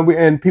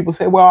 and people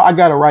say, well, I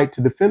got a right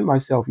to defend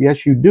myself.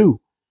 Yes, you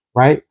do,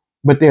 right?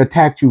 But they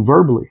attacked you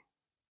verbally,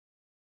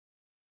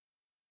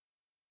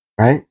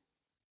 right?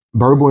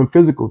 Verbal and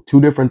physical,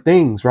 two different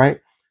things,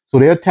 right? So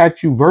they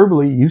attacked you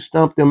verbally, you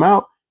stumped them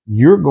out,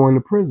 you're going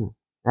to prison,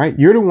 right?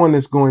 You're the one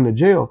that's going to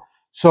jail.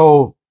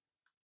 So,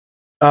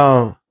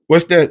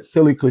 what's that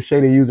silly cliche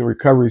they use in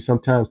recovery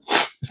sometimes?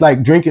 It's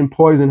like drinking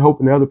poison,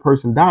 hoping the other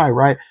person die,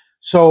 right?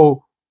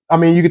 So, I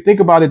mean, you could think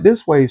about it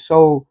this way.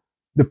 So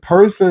the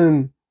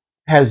person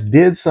has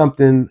did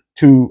something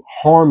to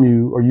harm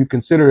you, or you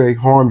consider they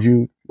harmed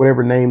you,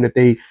 whatever name that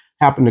they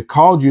happen to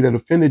call you that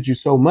offended you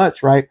so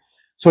much, right?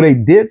 So they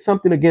did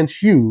something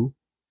against you.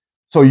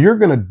 So you're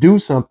going to do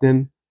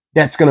something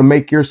that's going to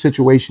make your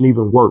situation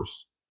even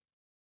worse,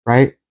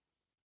 right?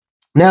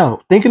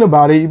 Now, thinking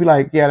about it, you'd be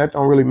like, yeah, that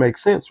don't really make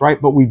sense,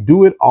 right? But we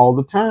do it all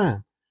the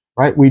time,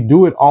 right? We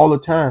do it all the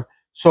time.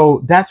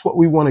 So that's what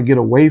we want to get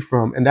away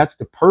from. And that's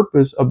the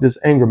purpose of this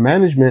anger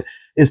management,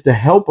 is to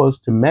help us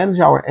to manage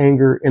our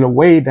anger in a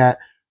way that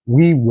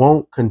we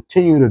won't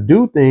continue to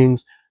do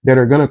things that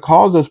are going to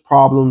cause us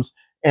problems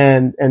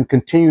and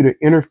continue to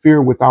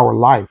interfere with our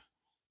life,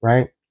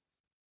 right?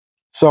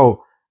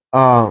 So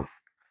we're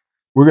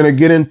going to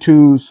get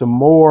into some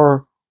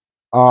more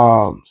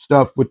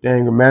stuff with the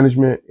anger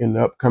management in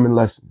the upcoming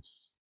lessons.